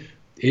покажат, че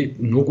е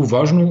много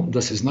важно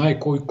да се знае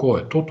кой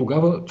е. То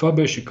тогава това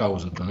беше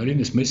каузата, нали?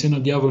 Не сме се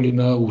надявали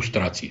на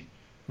лустрации.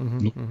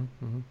 Но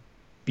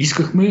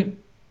искахме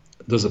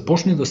да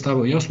започне да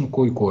става ясно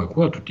кой е.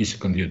 Когато ти се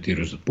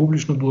кандидатираш за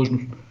публична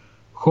длъжност,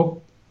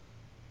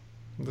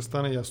 да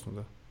стане ясно,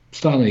 да.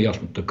 Стана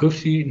ясно, такъв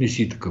си, не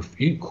си такъв.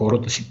 И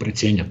хората си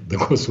преценят да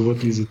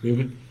гласуват ли за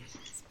тебе.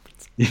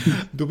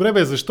 Добре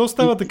бе, защо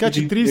става така,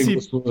 че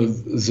 30...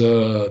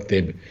 за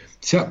тебе.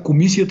 Сега,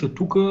 комисията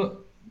тук,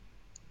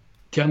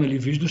 тя, нали,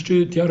 виждаш,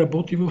 че тя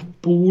работи в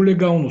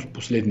полулегалност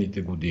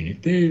последните години.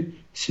 Те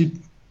си...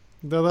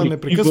 Да,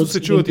 непрекъснато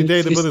се чуват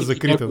идеи да бъде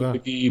закрита. Да.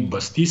 И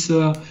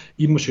Бастиса,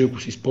 имаше,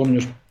 ако си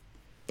спомняш,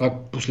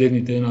 пак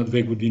последните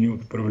 1-2 години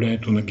от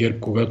управлението на ГЕРБ,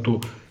 когато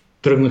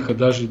тръгнаха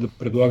даже да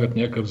предлагат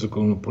някакъв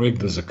законопроект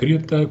да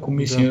закрият тая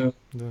комисия.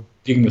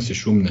 Тигна се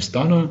шум, не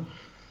стана.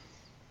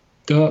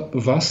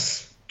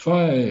 Вас,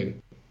 това е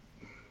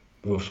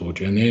в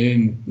случая.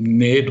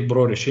 Не е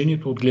добро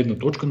решението от гледна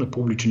точка на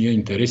публичния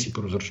интерес и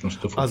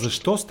прозрачността. А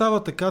защо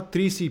става така?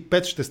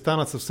 35 ще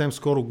станат съвсем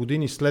скоро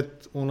години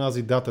след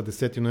онази дата,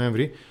 10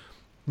 ноември.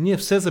 Ние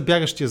все за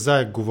бягащия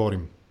заек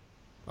говорим.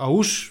 А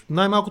уж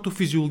най-малкото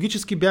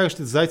физиологически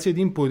бягащите зайци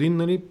един по един,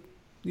 нали,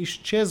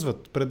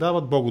 изчезват,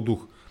 предават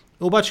Богодух.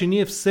 Обаче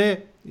ние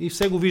все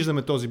го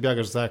виждаме този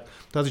бягащ заек,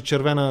 тази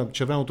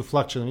червеното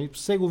флагче, нали,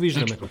 все го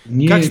виждаме.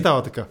 Как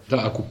става така?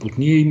 Да, ако под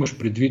ние имаш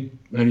предвид,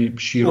 нали,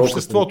 широката...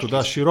 Обществото,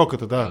 да,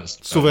 широката, да.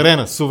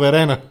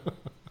 Суверена.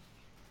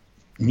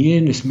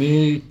 Ние не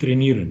сме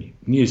тренирани.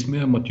 Ние сме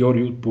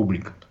аматьори от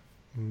публиката.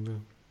 Да.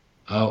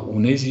 А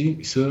онези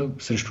са,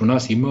 срещу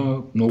нас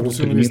има много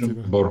трениран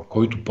отбор,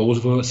 който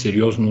ползва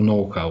сериозно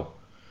ноу-хау.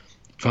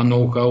 Това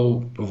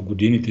ноу-хау в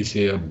годините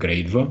се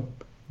апгрейдва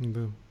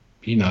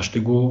и нашите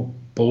го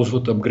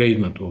ползват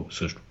апгрейднато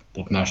също.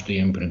 Под нашите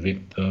имам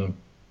предвид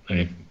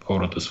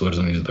хората,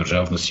 свързани с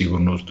държавна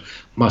сигурност,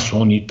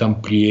 масони,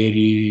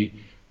 тамплиери...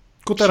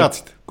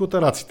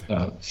 Котараците.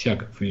 Да,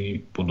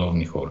 всякакви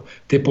подобни хора.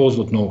 Те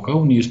ползват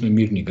ноу-хау, ние сме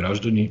мирни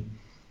граждани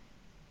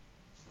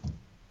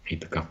и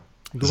така.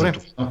 Добре.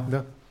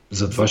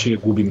 Затова ще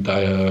губим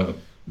тая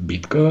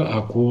битка,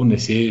 ако не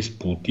се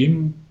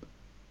сплотим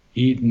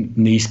и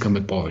не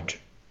искаме повече.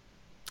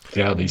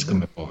 Трябва да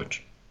искаме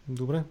повече.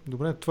 Добре.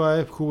 Това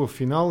е хубав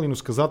финал и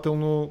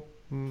иносказателно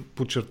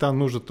подчерта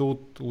нуждата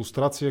от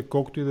лустрация,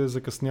 колкото и да е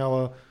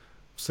закъсняла,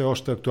 все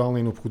още актуална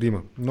и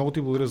необходима. Много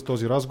ти благодаря за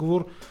този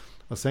разговор.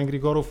 Асен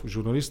Григоров,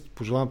 журналист,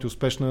 пожелавам ти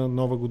успешна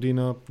нова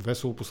година,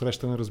 весело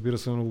посрещане, разбира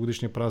се, на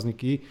новогодишния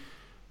празник и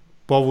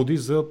поводи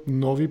за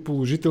нови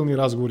положителни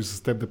разговори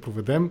с теб да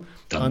проведем,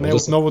 а не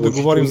отново да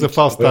говорим за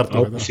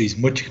фалстартове. Ако се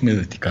измъчихме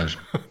да ти кажем.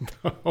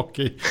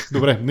 Окей.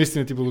 Добре,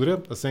 наистина ти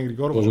благодаря. Асен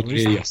Григоров,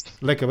 журналист.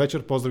 Лека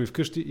вечер, поздрави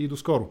вкъщи и до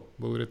скоро.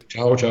 Благодаря ти.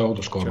 Чао,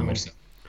 до скоро. Мерси.